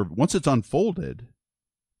once it's unfolded?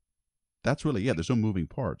 That's really there's no moving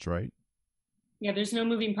parts, right? Yeah, there's no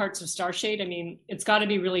moving parts of Starshade. I mean, it's got to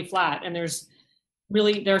be really flat, and there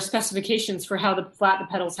are specifications for how flat the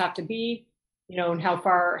petals have to be, and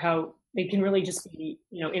how they can really just be,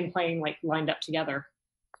 in plane, like lined up together.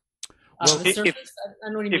 Well, the surface, I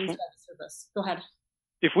don't know what you mean by the surface. Go ahead.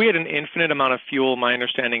 If we had an infinite amount of fuel, my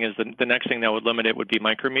understanding is the next thing that would limit it would be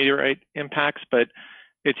micrometeorite impacts, but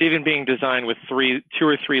it's even being designed with 2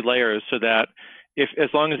 or 3 layers so that as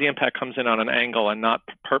long as the impact comes in on an angle and not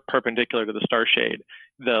perpendicular to the Starshade,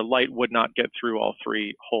 the light would not get through all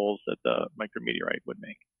 3 holes that the micrometeorite would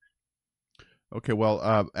make. Okay,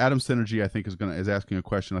 well, Adam Synergy, I think, is asking a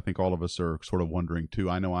question I think all of us are sort of wondering too.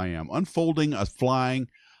 I know I am. Unfolding and flying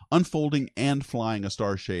a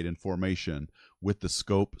Starshade in formation with the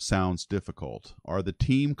scope sounds difficult. Are the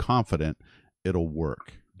team confident it'll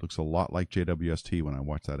work? Looks a lot like JWST when I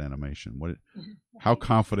watch that animation. How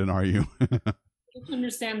confident are you? You have to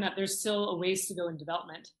understand that there's still a ways to go in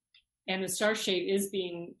development. And the Starshade is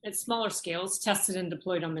being, at smaller scales, tested and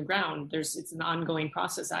deployed on the ground. It's an ongoing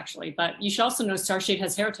process, actually. But you should also know Starshade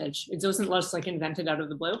has heritage. It doesn't just invented out of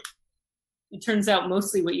the blue. It turns out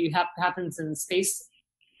mostly what happens in space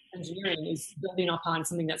engineering is building upon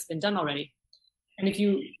something that's been done already. And if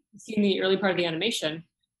you see in the early part of the animation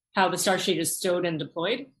how the Starshade is stowed and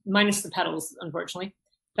deployed, minus the petals, unfortunately,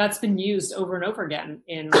 that's been used over and over again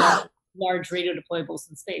in large radio deployables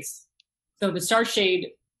in space. So the Starshade,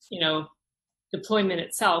 deployment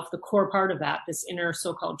itself, the core part of that, this inner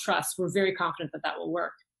so-called truss, we're very confident that will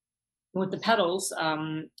work. And with the petals,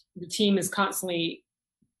 the team is constantly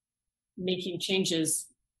making changes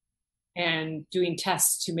and doing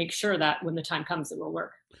tests to make sure that when the time comes, it will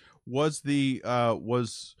work. Was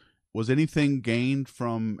anything gained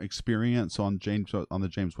from experience on the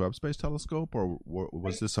James Webb Space Telescope, or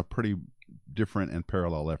was this a pretty different and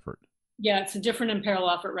parallel effort? Yeah, it's a different and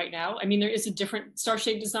parallel effort right now. I mean, there is a different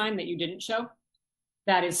Starshade design that you didn't show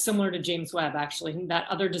that is similar to James Webb, actually. That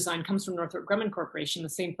other design comes from Northrop Grumman Corporation, the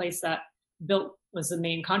same place that was the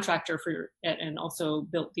main contractor for it and also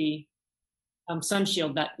built the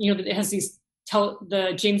sunshield that, it has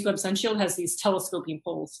the James Webb sunshield has these telescoping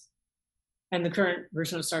poles, and the current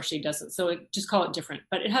version of Starshade doesn't. So just call it different,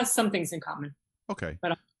 but it has some things in common. Okay.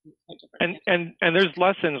 But and there's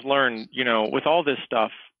lessons learned, with all this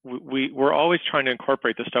stuff. we're always trying to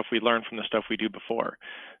incorporate the stuff we learn from the stuff we do before.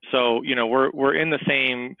 So, we're in the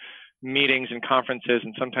same meetings and conferences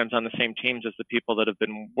and sometimes on the same teams as the people that have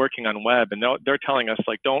been working on web. And they're telling us,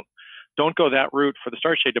 like, don't go that route for the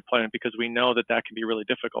Starshade deployment, because we know that can be really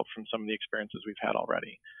difficult from some of the experiences we've had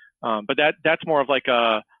already. But that's more of like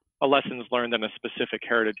a lessons learned than a specific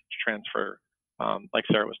heritage transfer, like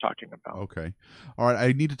Sarah was talking about. Okay. All right.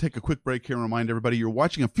 I need to take a quick break here and remind everybody you're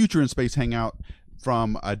watching a Future in Space Hangout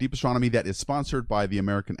from Deep Astronomy that is sponsored by the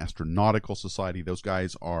American Astronautical Society. Those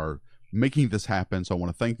guys are making this happen, so I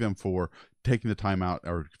want to thank them for taking the time out,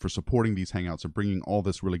 or for supporting these hangouts and bringing all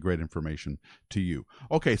this really great information to you.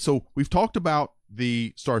 Okay, so we've talked about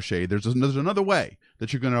the Starshade. There's another way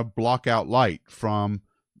that you're going to block out light from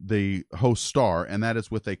the host star, and that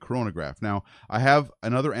is with a coronagraph. Now, I have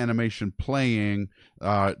another animation playing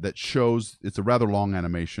that shows, it's a rather long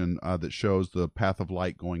animation that shows the path of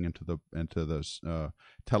light going into the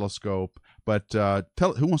telescope. But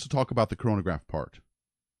who wants to talk about the coronagraph part?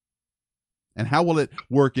 And how will it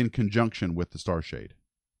work in conjunction with the Starshade?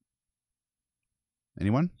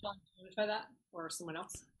 Anyone? John, do you want to try that, or someone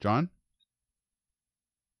else? John?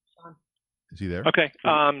 Sean. Is he there? Okay.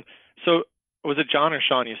 So was it John or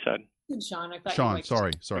Sean? You said. Sean. I thought Sean.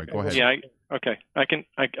 Sorry. Okay. Go ahead. Yeah. Okay. I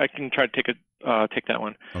can try to take that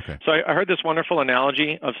one. Okay. So I heard this wonderful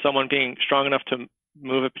analogy of someone being strong enough to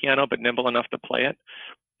move a piano but nimble enough to play it.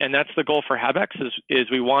 And that's the goal for HabEx is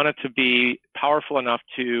we want it to be powerful enough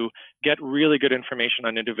to get really good information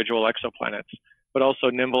on individual exoplanets, but also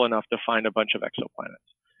nimble enough to find a bunch of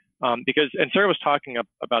exoplanets. Because, and Sarah was talking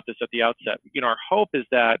about this at the outset, our hope is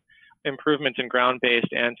that improvements in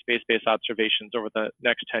ground-based and space-based observations over the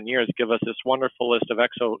next 10 years give us this wonderful list of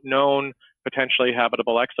known, potentially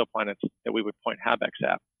habitable exoplanets that we would point HabEx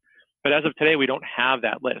at. But as of today, we don't have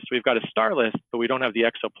that list. We've got a star list, but we don't have the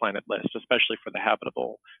exoplanet list, especially for the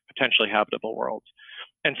potentially habitable worlds.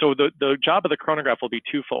 And so the job of the coronagraph will be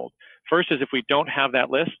twofold. First is, if we don't have that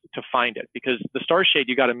list, to find it, because the Starshade,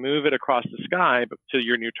 you got to move it across the sky to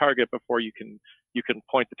your new target before you can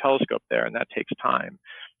point the telescope there, and that takes time.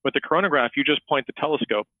 With the coronagraph, you just point the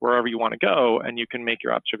telescope wherever you want to go, and you can make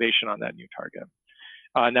your observation on that new target,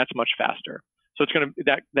 and that's much faster. So it's going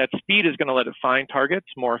to that speed is going to let it find targets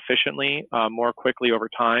more efficiently, more quickly over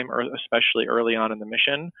time, or especially early on in the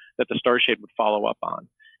mission that the Starshade would follow up on.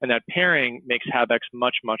 And that pairing makes HabEx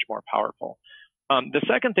much, much more powerful. The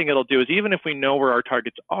second thing it'll do is, even if we know where our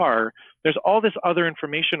targets are, there's all this other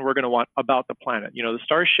information we're going to want about the planet. The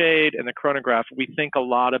Starshade and the coronagraph, we think a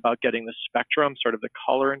lot about getting the spectrum, sort of the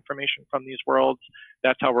color information from these worlds.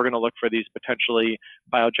 That's how we're going to look for these potentially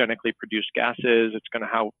biogenically produced gases. It's going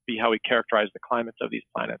to be how we characterize the climates of these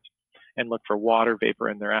planets and look for water vapor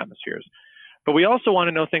in their atmospheres. But we also want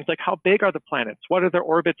to know things like, how big are the planets? What are their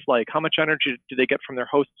orbits like? How much energy do they get from their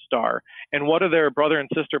host star? And what are their brother and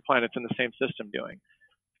sister planets in the same system doing?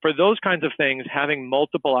 For those kinds of things, having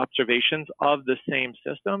multiple observations of the same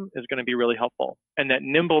system is going to be really helpful. And that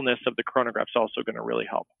nimbleness of the coronagraph is also going to really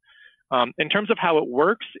help. In terms of how it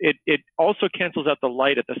works, it also cancels out the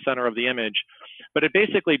light at the center of the image, but it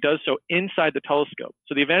basically does so inside the telescope.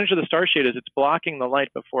 So the advantage of the Starshade is it's blocking the light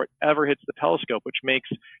before it ever hits the telescope, which makes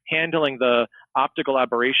handling the optical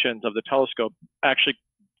aberrations of the telescope actually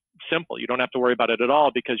simple. You don't have to worry about it at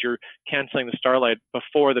all, because you're canceling the starlight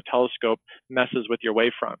before the telescope messes with your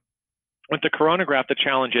wavefront. With the coronagraph, the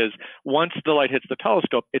challenge is, once the light hits the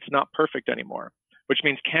telescope, it's not perfect anymore, which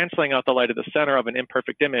means canceling out the light at the center of an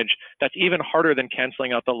imperfect image, that's even harder than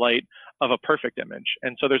canceling out the light of a perfect image.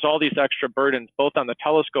 And so there's all these extra burdens, both on the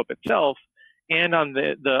telescope itself and on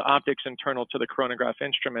the optics internal to the coronagraph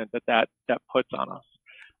instrument that puts on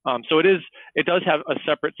us. So it does have a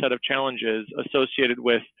separate set of challenges associated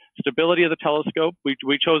with stability of the telescope.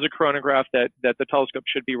 We chose a coronagraph that the telescope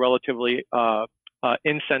should be relatively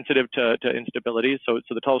insensitive to instability, so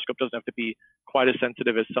the telescope doesn't have to be quite as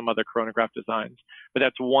sensitive as some other coronagraph designs. But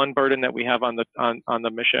that's one burden that we have on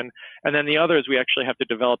the mission. And then the other is we actually have to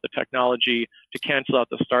develop the technology to cancel out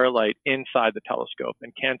the starlight inside the telescope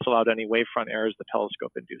and cancel out any wavefront errors the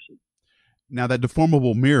telescope induces. Now, that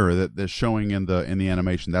deformable mirror that's showing in the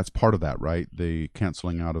animation, that's part of that, right? The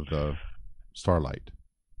canceling out of the starlight.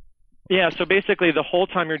 Yeah, so basically the whole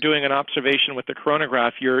time you're doing an observation with the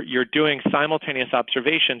coronagraph, you're doing simultaneous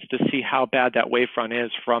observations to see how bad that wavefront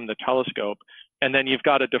is from the telescope. And then you've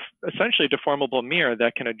got essentially a deformable mirror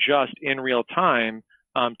that can adjust in real time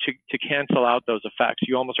to cancel out those effects.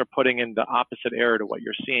 You almost are putting in the opposite error to what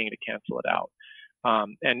you're seeing to cancel it out.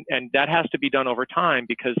 And that has to be done over time,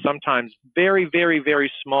 because sometimes very, very,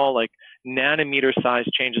 very small, like nanometer size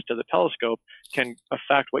changes to the telescope can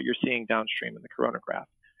affect what you're seeing downstream in the coronagraph.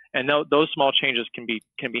 And those small changes can be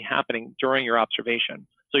happening during your observation.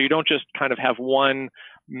 So you don't just kind of have one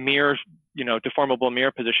mirror, deformable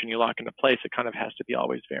mirror position you lock into place. It kind of has to be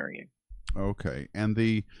always varying. Okay. And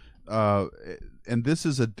is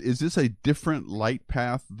this a different light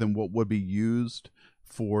path than what would be used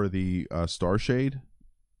for the star shade?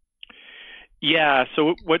 Yeah.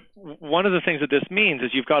 So one of the things that this means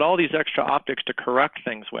is you've got all these extra optics to correct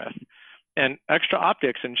things with. And extra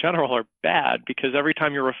optics in general are bad because every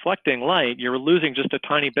time you're reflecting light, you're losing just a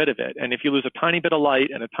tiny bit of it. And if you lose a tiny bit of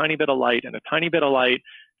light and a tiny bit of light and a tiny bit of light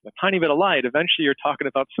and a tiny bit of light, eventually you're talking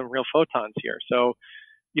about some real photons here. So,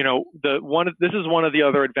 this is one of the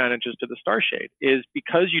other advantages to the star shade is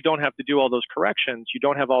because you don't have to do all those corrections, you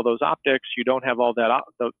don't have all those optics, you don't have all that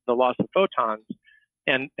the loss of photons,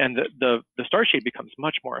 and the star shade becomes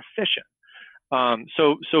much more efficient.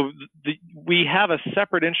 We have a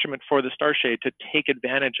separate instrument for the star shade to take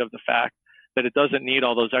advantage of the fact that it doesn't need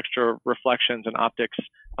all those extra reflections and optics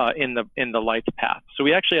in the light's path. So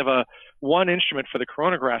we actually have one instrument for the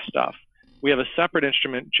coronagraph stuff. We have a separate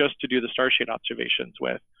instrument just to do the star shade observations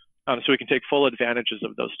with, so we can take full advantages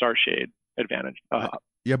of those star shade advantage.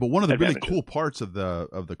 Yeah, but one of the really cool parts of the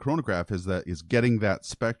coronagraph is getting that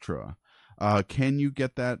spectra. Can you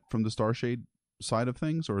get that from the star shade side of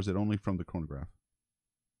things, or is it only from the coronagraph?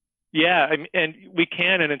 Yeah, and we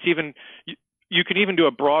can, and it's even you can even do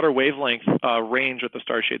a broader wavelength range with the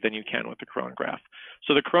star shade than you can with the coronagraph.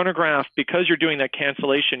 So the coronagraph, because you're doing that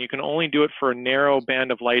cancellation, you can only do it for a narrow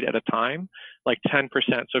band of light at a time, like 10%.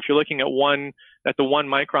 So if you're looking at the 1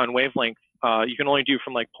 micron wavelength, you can only do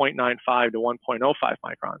from like 0.95 to 1.05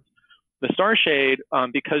 microns. The star shade,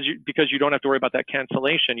 because you don't have to worry about that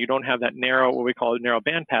cancellation, you don't have that narrow, what we call a narrow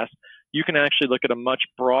bandpass, you can actually look at a much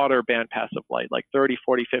broader bandpass of light, like 30,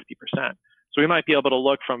 40, 50%. So we might be able to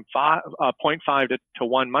look from 0.5 to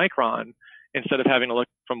 1 micron instead of having to look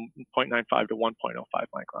from 0.95 to 1.05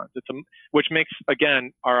 microns. Which makes,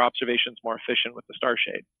 again, our observations more efficient with the star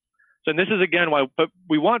shade. So and this is, again, why but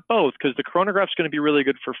we want both, because the coronagraph is going to be really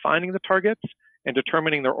good for finding the targets and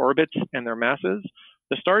determining their orbits and their masses.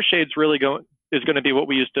 The star shade's really is going to be what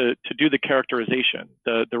we use to do the characterization,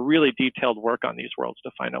 the really detailed work on these worlds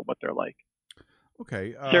to find out what they're like.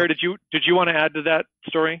 Okay. Sarah, did you want to add to that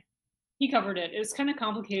story? He covered it. It was kind of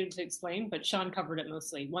complicated to explain, but Sean covered it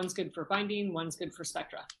mostly. One's good for finding, one's good for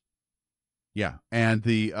spectra. Yeah, and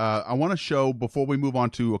I want to show, before we move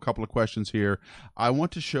on to a couple of questions here, I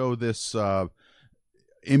want to show this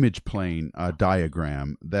image plane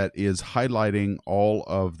diagram that is highlighting all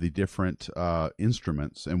of the different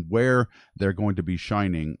instruments and where they're going to be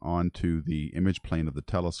shining onto the image plane of the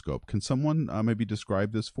telescope. Can someone maybe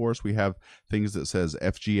describe this for us? We have things that says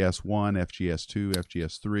FGS1, FGS2,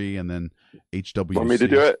 FGS3, and then HWC. Want me to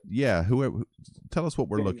do it? Yeah. Tell us what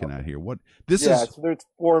we're looking at here. So there's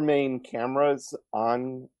 4 main cameras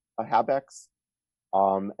on a HabEx,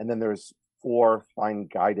 and then there's 4 fine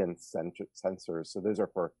guidance sensors. So those are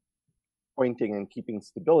for pointing and keeping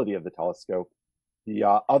stability of the telescope.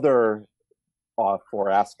 The other 4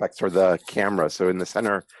 aspects are the camera. So in the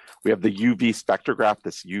center, we have the UV spectrograph,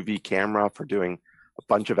 this UV camera for doing a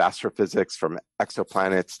bunch of astrophysics from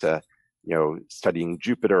exoplanets to, studying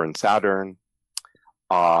Jupiter and Saturn.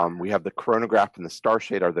 We have the coronagraph and the star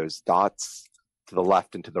shade are those dots to the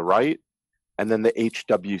left and to the right. And then the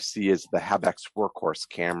HWC is the HabEx workhorse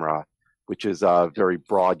camera, which is a very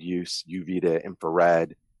broad use UV to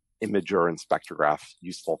infrared imager and spectrograph,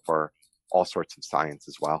 useful for all sorts of science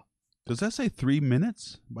as well. Does that say 3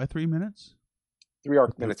 minutes by 3 minutes? 3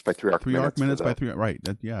 arc minutes by 3 arc minutes. 3 arc minutes by 3, right.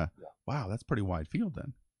 Yeah. Wow, that's pretty wide field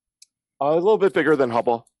then. A little bit bigger than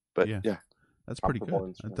Hubble, but yeah. That's pretty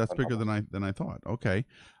good. That's bigger than I thought. Okay.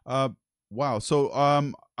 Wow.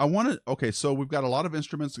 So so we've got a lot of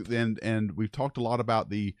instruments and we've talked a lot about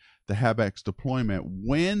the HabEx deployment.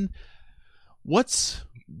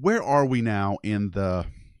 Where are we now in the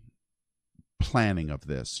planning of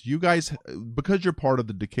this? You guys, because you're part of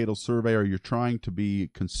the Decadal Survey, or you're trying to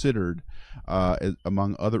be considered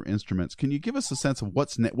among other instruments, can you give us a sense of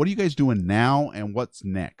what are you guys doing now and what's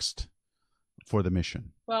next for the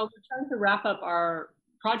mission? Well, we're trying to wrap up our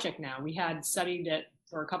project now. We had studied it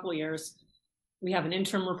for a couple of years. We have an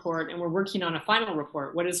interim report and we're working on a final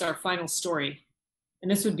report. What is our final story?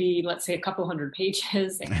 And this would be, let's say, a couple hundred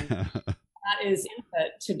pages. And that is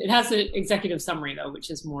input it has an executive summary though, which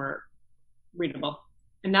is more readable.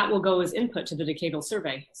 And that will go as input to the Decadal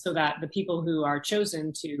Survey so that the people who are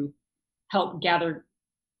chosen to help gather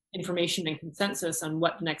information and consensus on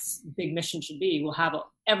what the next big mission should be will have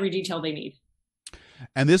every detail they need.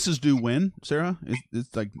 And this is due when, Sarah?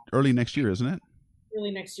 It's like early next year, isn't it?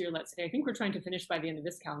 early next year, let's say. I think we're trying to finish by the end of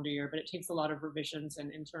this calendar year, but it takes a lot of revisions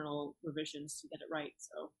and internal revisions to get it right.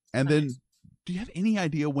 So, and then, do you have any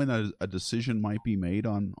idea when a decision might be made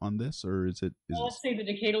on this, or is it? Let's say the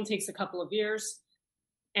decadal takes a couple of years,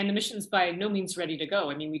 and the mission's by no means ready to go.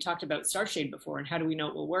 I mean, we talked about Starshade before, and how do we know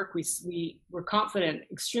it will work? We're confident,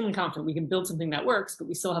 extremely confident, we can build something that works, but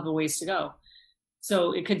we still have a ways to go.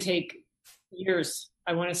 So it could take years.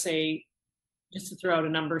 I want to say, just to throw out a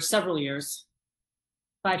number, several years.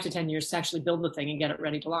 5 to 10 years to actually build the thing and get it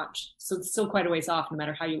ready to launch. So it's still quite a ways off, no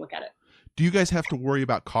matter how you look at it. Do you guys have to worry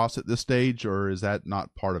about costs at this stage, or is that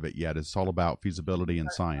not part of it yet? It's all about feasibility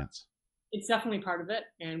and science. It's definitely part of it,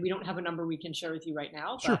 and we don't have a number we can share with you right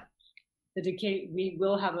now. Sure. But we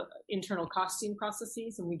will have internal costing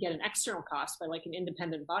processes, and we get an external cost by like an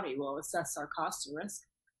independent body will assess our cost and risk,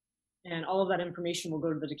 and all of that information will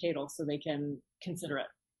go to the decadal so they can consider it.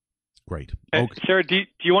 Great. Okay. Sarah, do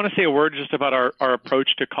you want to say a word just about our approach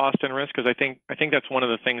to cost and risk? Because I think that's one of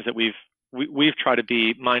the things that we've tried to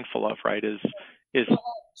be mindful of, right? Is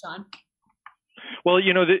John? Well,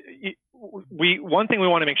 one thing we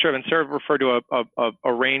want to make sure of, and Sarah referred to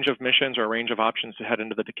a range of missions or a range of options to head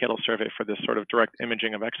into the decadal survey for this sort of direct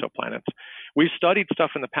imaging of exoplanets. We've studied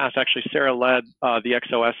stuff in the past. Actually, Sarah led the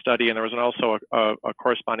XOS study, and there was also a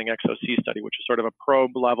corresponding XOC study, which is sort of a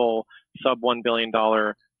probe level sub $1 billion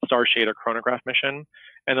Starshade or chronograph mission.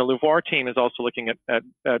 And the LUVOIR team is also looking at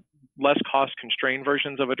less cost constrained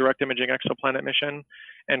versions of a direct imaging exoplanet mission.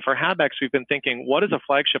 And for HabEx, we've been thinking, what does a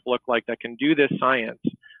flagship look like that can do this science,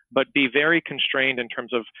 but be very constrained in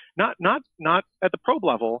terms of not at the probe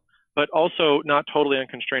level, but also not totally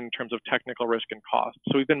unconstrained in terms of technical risk and cost.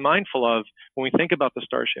 So we've been mindful of, when we think about the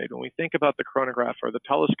Starshade, when we think about the chronograph or the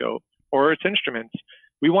telescope or its instruments,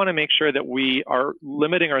 we want to make sure that we are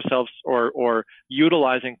limiting ourselves or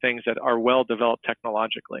utilizing things that are well developed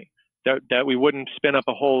technologically, that we wouldn't spin up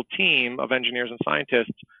a whole team of engineers and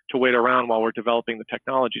scientists to wait around while we're developing the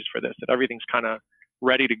technologies for this, that everything's kind of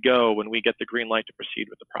ready to go when we get the green light to proceed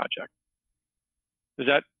with the project.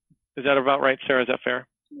 Is that about right, Sarah? Is that fair?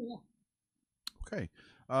 Yeah. Okay.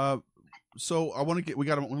 So I want to we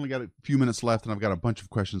only got a few minutes left, and I've got a bunch of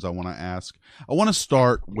questions I want to ask. I want to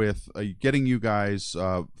start with getting you guys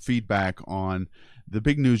feedback on the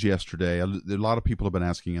big news yesterday. A lot of people have been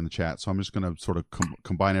asking in the chat, so I'm just going to sort of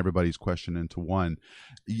combine everybody's question into one.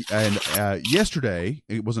 And yesterday,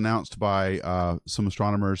 it was announced by some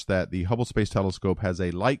astronomers that the Hubble Space Telescope has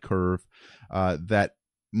a light curve that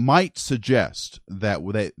might suggest that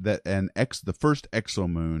the first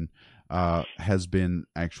exomoon has been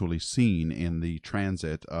actually seen in the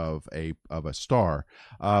transit of a star.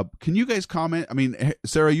 Can you guys comment? I mean,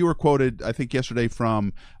 Sarah, you were quoted, I think, yesterday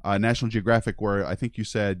from National Geographic, where I think you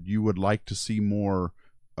said you would like to see more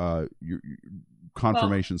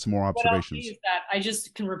confirmation, some more observations. What that I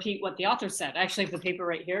just can repeat what the author said. I actually have the paper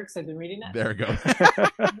right here because I've been reading it. There we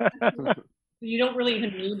go. You don't really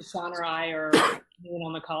even need Sean or I or anyone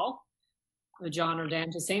on the call, John or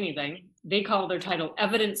Dan, to say anything. They call their title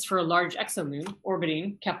Evidence for a Large Exomoon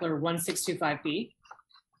Orbiting Kepler 1625b.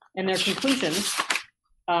 And their conclusions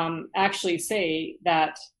actually say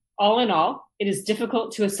that, all in all, it is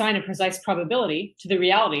difficult to assign a precise probability to the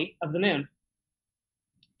reality of the moon.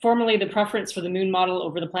 Formally, the preference for the moon model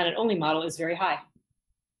over the planet-only model is very high.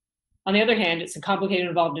 On the other hand, it's a complicated,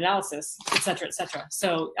 involved analysis, et cetera, et cetera.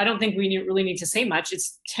 So I don't think we really need to say much.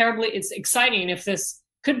 It's exciting if this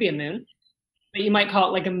could be a moon, but you might call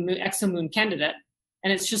it like a exomoon candidate.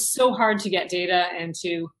 And it's just so hard to get data and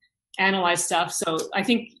to analyze stuff. So I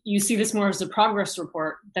think you see this more as a progress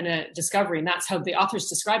report than a discovery, and that's how the authors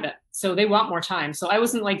describe it. So they want more time. So I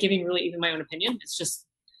wasn't like giving really even my own opinion. It's just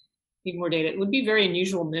need more data. It would be very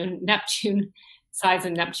unusual moon, Neptune size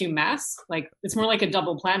and Neptune mass. Like it's more like a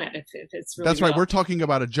double planet if it's really That's right. real. We're talking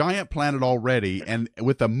about a giant planet already, and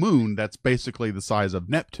with a moon that's basically the size of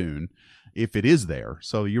Neptune, if it is there.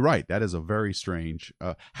 So you're right. That is a very strange.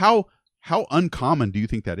 How uncommon do you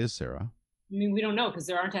think that is, Sarah? I mean, we don't know because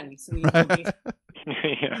there aren't any. So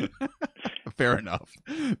Yeah. Fair enough.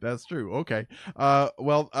 That's true. Okay.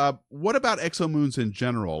 What about exomoons in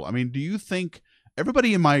general? I mean, do you think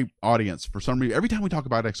everybody in my audience, for some reason, every time we talk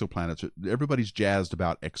about exoplanets, everybody's jazzed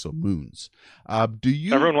about exomoons.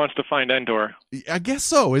 Everyone wants to find Endor. I guess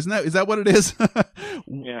so. Is that what it is?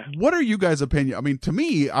 Yeah. What are you guys' opinion? I mean, to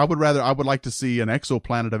me, I would like to see an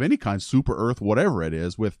exoplanet of any kind, super Earth, whatever it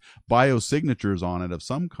is, with biosignatures on it of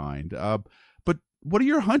some kind. But what are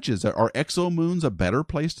your hunches? Are exomoons a better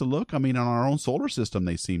place to look? I mean, on our own solar system,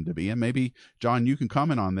 they seem to be. And maybe, John, you can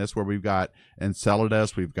comment on this, where we've got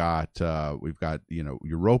Enceladus, we've got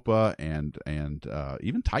Europa, and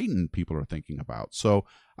even Titan. People are thinking about. So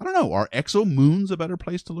I don't know. Are exomoons a better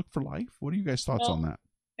place to look for life? What are you guys' thoughts on that?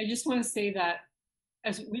 I just want to say that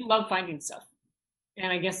as we love finding stuff,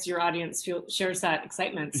 and I guess your audience shares that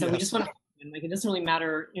excitement. So we just want to find, like, it doesn't really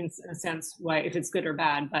matter in a sense if it's good or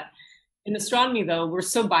bad, but in astronomy, though, we're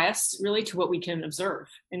so biased really to what we can observe.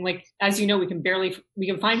 And like, as you know, we can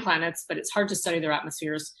find planets, but it's hard to study their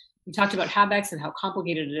atmospheres. We talked about HABEX and how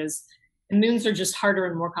complicated it is. And moons are just harder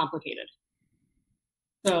and more complicated.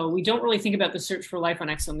 So we don't really think about the search for life on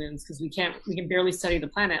exomoons because we can barely study the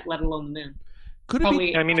planet, let alone the moon. Could it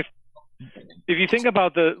be? I mean, if you think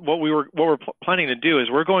about what we're planning to do,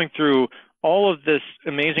 is we're going through all of this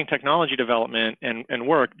amazing technology development and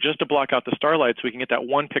work just to block out the starlight so we can get that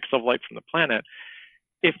 1 pixel of light from the planet.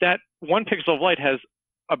 If that 1 pixel of light has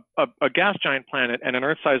a gas giant planet and an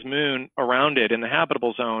Earth-sized moon around it in the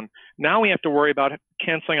habitable zone, now we have to worry about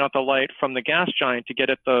canceling out the light from the gas giant to get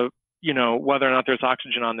at whether or not there's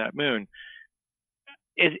oxygen on that moon.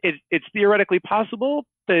 It's theoretically possible,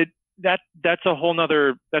 but that's a whole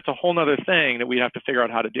nother thing that we have to figure out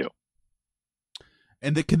how to do.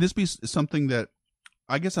 And can this be something that,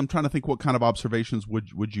 I guess I'm trying to think, what kind of observations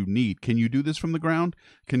would you need? Can you do this from the ground?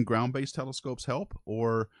 Can ground-based telescopes help,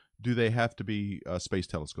 or do they have to be space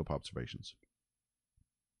telescope observations?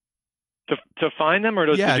 To find them, or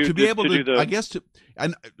to be able to I guess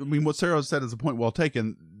and I mean, what Sarah said is a point well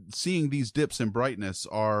taken. Seeing these dips in brightness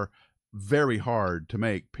are very hard to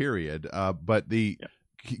make, period. But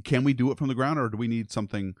can we do it from the ground, or do we need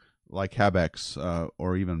something like HABEX,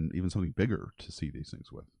 or even something bigger to see these things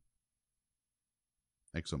with?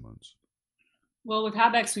 Exomoons. Well, with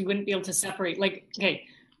HABEX, we wouldn't be able to separate. Like, okay,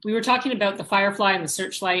 we were talking about the Firefly and the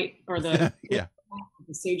Searchlight, or the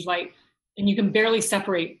the Sage Light, and you can barely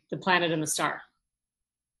separate the planet and the star.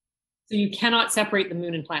 So you cannot separate the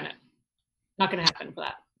moon and planet. Not going to happen for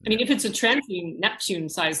that. I mean, if it's a transient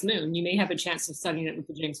Neptune-sized moon, you may have a chance of studying it with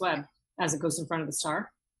the James Webb as it goes in front of the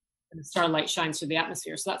star, and the starlight shines through the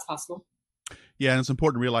atmosphere. So that's possible. Yeah, and it's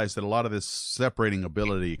important to realize that a lot of this separating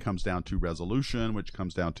ability comes down to resolution, which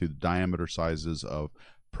comes down to the diameter sizes of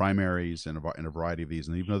primaries and a variety of these.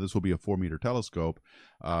 And even though this will be a 4-meter telescope,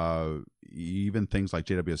 even things like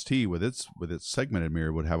JWST with its segmented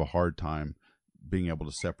mirror would have a hard time being able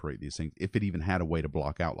to separate these things if it even had a way to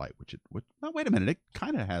block out light. Wait a minute, it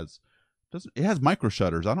kind of has. It has micro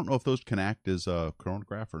shutters. I don't know if those can act as a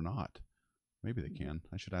chronograph or not. Maybe they can.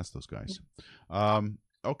 I should ask those guys.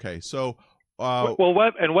 Okay, so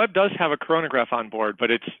Webb does have a chronograph on board,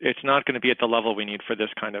 but it's not going to be at the level we need for this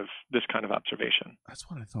kind of observation. That's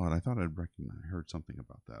what I thought. I thought I heard something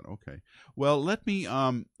about that. Okay. Well, let me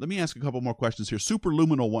ask a couple more questions here.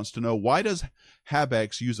 Superluminal wants to know, why does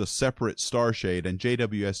HABEX use a separate star shade and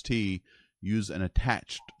JWST use an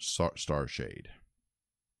attached star shade?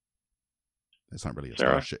 It's not really a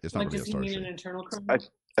star shade. It's not really a star shade. An internal chronograph?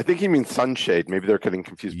 I think he means sunshade. Maybe they're getting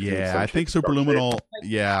confused. Yeah, I think superluminal.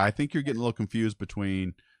 Yeah, I think you're getting a little confused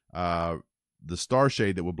between the star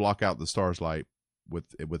shade that will block out the star's light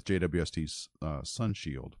with JWST's sun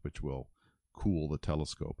shield, which will cool the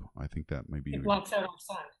telescope. I think that maybe it blocks out our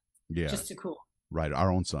sun. Yeah, just to cool. Right, our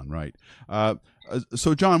own sun. Right.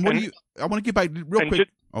 So, John, I want to get back real quick.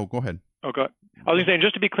 Go ahead. Oh, go ahead. I was going to say,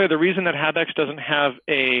 just to be clear, the reason that HABEX doesn't have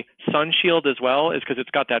a sun shield as well is because it's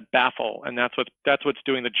got that baffle, and that's what's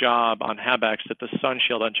doing the job on HABEX that the sun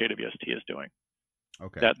shield on JWST is doing.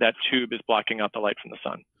 Okay. That tube is blocking out the light from the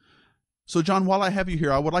sun. So, John, while I have you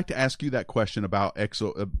here, I would like to ask you that question about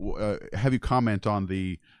have you comment on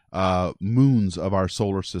the moons of our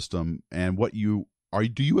solar system and what do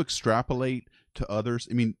you extrapolate to others?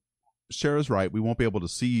 I mean, Sarah's right. We won't be able to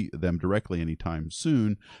see them directly anytime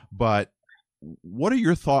soon, but what are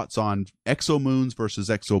your thoughts on exomoons versus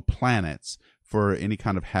exoplanets for any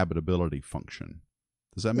kind of habitability function?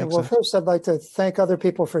 Does that make sense? Well, first, I'd like to thank other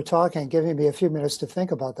people for talking, giving me a few minutes to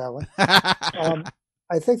think about that one.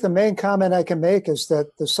 I think the main comment I can make is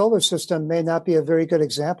that the solar system may not be a very good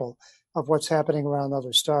example of what's happening around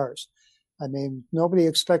other stars. I mean, nobody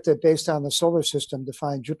expected, based on the solar system, to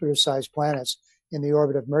find Jupiter-sized planets in the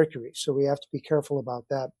orbit of Mercury, so we have to be careful about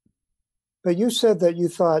that. But you said that you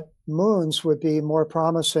thought moons would be more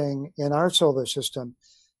promising in our solar system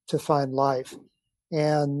to find life.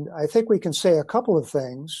 And I think we can say a couple of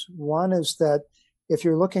things. One is that if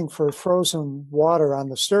you're looking for frozen water on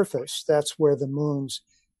the surface, that's where the moons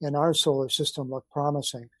in our solar system look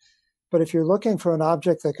promising. But if you're looking for an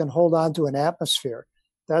object that can hold on to an atmosphere,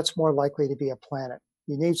 that's more likely to be a planet.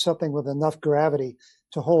 You need something with enough gravity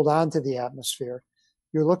to hold on to the atmosphere.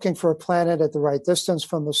 You're looking for a planet at the right distance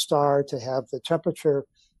from the star to have the temperature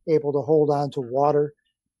able to hold on to water.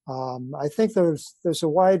 I think there's a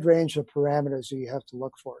wide range of parameters that you have to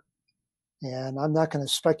look for. And I'm not going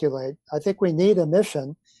to speculate. I think we need a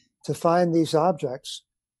mission to find these objects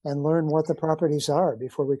and learn what the properties are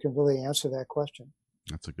before we can really answer that question.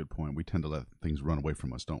 That's a good point. We tend to let things run away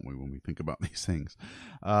from us, don't we, when we think about these things?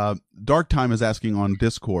 Dark Time is asking on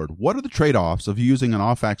Discord, what are the trade-offs of using an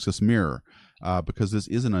off-axis mirror? Because this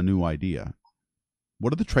isn't a new idea.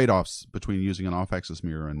 What are the trade-offs between using an off-axis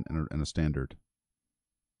mirror and a standard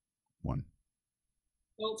one?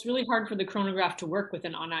 Well, it's really hard for the chronograph to work with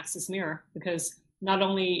an on-axis mirror because not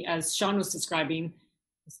only, as Sean was describing,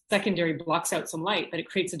 the secondary blocks out some light, but it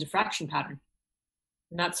creates a diffraction pattern.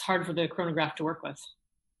 And that's hard for the chronograph to work with.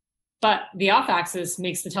 But the off-axis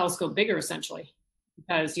makes the telescope bigger, essentially,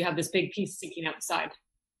 because you have this big piece sticking out the side.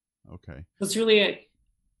 Okay. So it's really a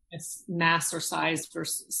mass or size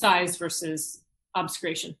versus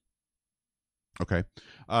obscuration. Okay.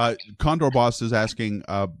 Condor Boss is asking,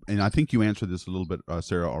 and I think you answered this a little bit,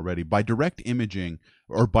 Sarah, already. By direct imaging,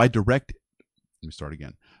 or let me start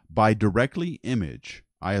again. By directly image,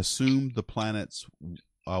 I assume the planets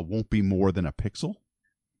won't be more than a pixel?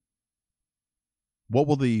 What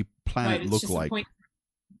will the planet look like?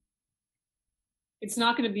 It's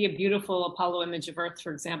not going to be a beautiful Apollo image of Earth,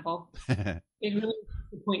 for example. It really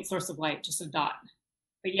is a point source of light, just a dot.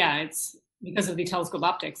 But yeah, it's because of the telescope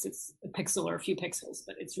optics, it's a pixel or a few pixels,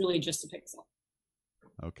 but it's really just a pixel.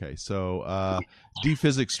 Okay, so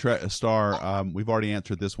D-Physics Star, we've already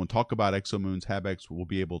answered this one. Talk about exomoons. HabEx will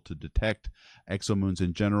be able to detect exomoons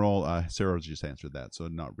in general. Sarah just answered that, so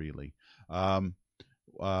not really.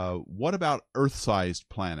 What about Earth-sized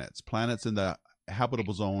planets? Planets in the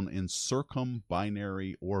habitable zone in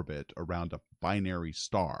circumbinary orbit around a binary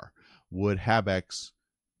star. Would HabEx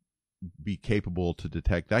be capable to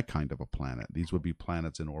detect that kind of a planet? These would be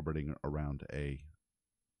planets orbiting around a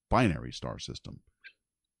binary star system.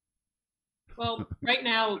 Well, right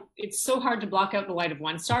now, it's so hard to block out the light of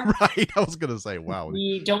one star. Right, I was going to say, wow.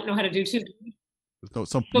 We don't know how to do two.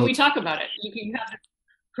 But we talk about it. You can have the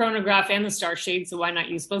chronograph and the star shade, so why not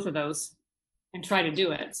use both of those and try to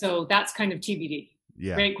do it? So that's kind of TBD.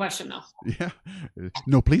 Yeah. Great question, though. Yeah.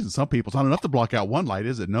 No, please, some people, it's not enough to block out one light,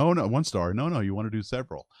 is it? No, one star. No, you want to do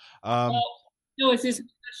several. No, it's a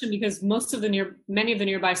question because many of the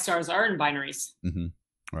nearby stars are in binaries. Mm-hmm.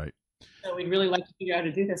 Right. So we'd really like to figure out how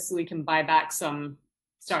to do this so we can buy back some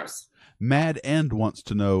stars. Mad End wants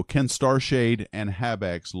to know, can Starshade and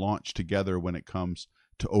HabEx launch together when it comes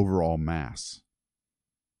to overall mass?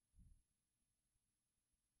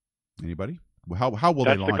 Anybody? How will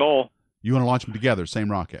they launch? That's the goal. You want to launch them together,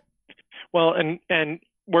 same rocket? Well, and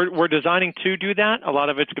we're designing to do that. A lot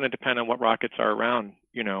of it's going to depend on what rockets are around,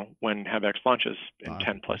 when HabEx launches in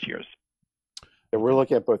 10 plus years. Yeah, we're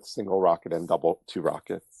looking at both single rocket and two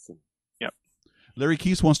rockets. Yep. Larry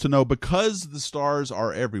Keese wants to know, because the stars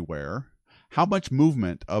are everywhere, how much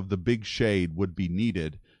movement of the big shade would be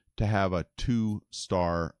needed to have a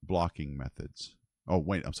 2-star blocking methods? Oh,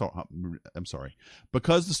 wait, I'm sorry.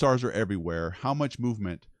 Because the stars are everywhere, how much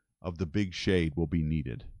movement of the big shade will be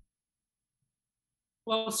needed?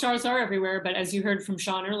 Well, stars are everywhere, but as you heard from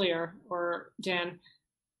Sean earlier, or Dan,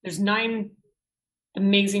 there's 9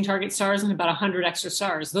 amazing target stars and about 100 extra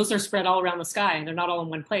stars. Those are spread all around the sky, and they're not all in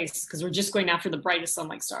one place because we're just going after the brightest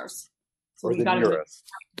sun-like stars. So we got to.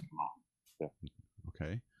 Yeah.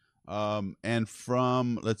 Okay. And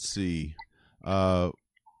from, let's see,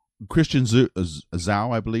 Christian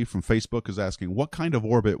Zhao, I believe, from Facebook is asking, what kind of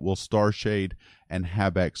orbit will Starshade and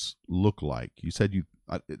HabEx look like? You said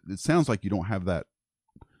it sounds like you don't have that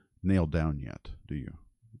nailed down yet, do you?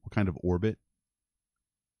 What kind of orbit?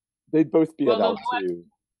 They'd both be at L2.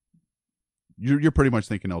 You're pretty much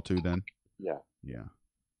thinking L2 then? Yeah. Yeah.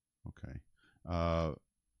 Okay.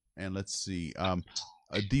 And let's see.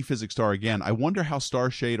 A D-Physics Star again. I wonder how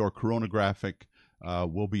Starshade or coronagraphic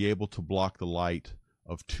will be able to block the light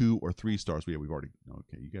of 2 or 3 stars. We've already.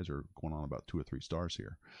 Okay, you guys are going on about 2 or 3 stars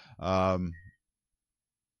here. Let's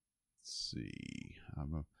see.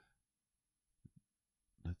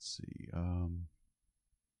 Let's see.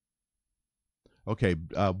 Okay,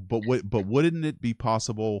 but wouldn't it be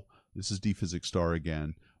possible? This is D-Physics Star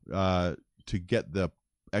again. To get the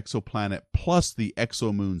exoplanet plus the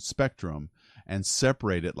exomoon spectrum and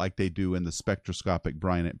separate it like they do in the spectroscopic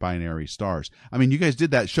binary stars. I mean, you guys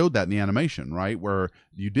showed that in the animation, right? Where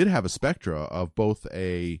you did have a spectra of both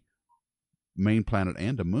a main planet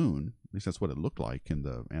and a moon. At least that's what it looked like in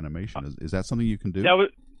the animation. Is that something you can do?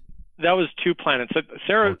 That was 2 planets.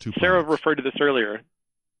 Sarah referred to this earlier.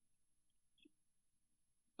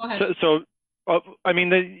 Go ahead. I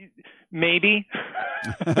mean, maybe.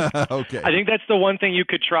 Okay. I think that's the one thing you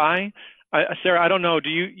could try. Sarah, I don't know.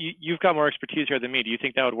 You've got more expertise here than me. Do you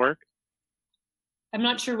think that would work? I'm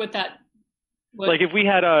not sure what that. Like if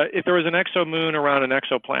there was an exomoon around an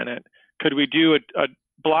exoplanet, could we do a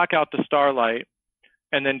block out the starlight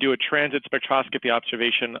and then do a transit spectroscopy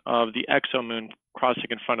observation of the exomoon crossing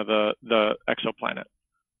in front of the exoplanet?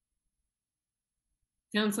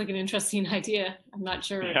 Sounds like an interesting idea. I'm not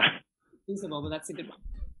sure if it's feasible, but that's a good one.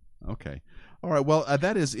 Okay. All right. Well,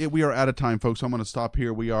 that is it. We are out of time, folks. I'm going to stop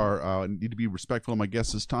here. We are need to be respectful of my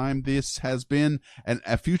guests this time. This has been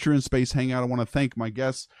a Future in Space Hangout. I want to thank my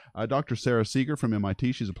guests, Dr. Sarah Seeger from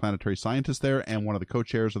MIT. She's a planetary scientist there and one of the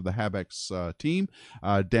co-chairs of the HabEx team.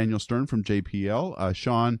 Daniel Stern from JPL.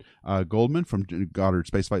 Sean Goldman from Goddard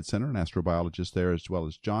Space Flight Center, an astrobiologist there, as well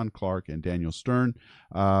as John Clark and Daniel Stern.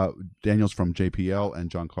 Daniel's from JPL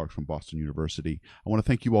and John Clark from Boston University. I want to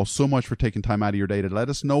thank you all so much for taking time out of your day to let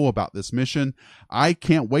us know about this mission. I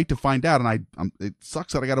can't wait to find out, and it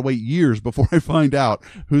sucks that I got to wait years before I find out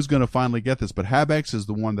who's going to finally get this. But HabEx is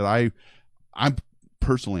the one that I'm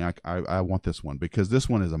personally I want this one because this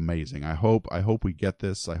one is amazing. I hope we get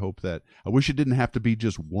this. I wish it didn't have to be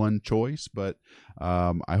just one choice, but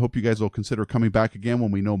I hope you guys will consider coming back again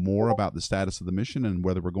when we know more about the status of the mission and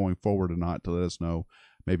whether we're going forward or not, to let us know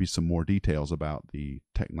maybe some more details about the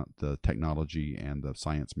technology and the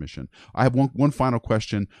science mission. I have one final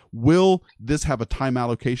question. Will this have a time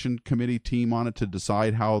allocation committee team on it to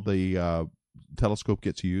decide how the telescope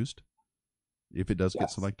gets used? If it does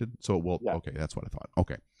get selected? So it will. Yeah. Okay, that's what I thought.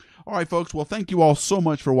 Okay. All right, folks. Well, thank you all so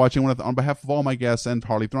much for watching. On behalf of all my guests and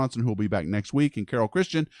Harley Thronson, who will be back next week, and Carol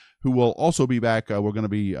Christian, who will also be back, we're going to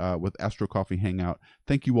be with Astro Coffee Hangout.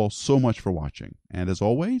 Thank you all so much for watching. And as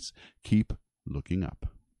always, keep looking up.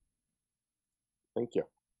 Thank you.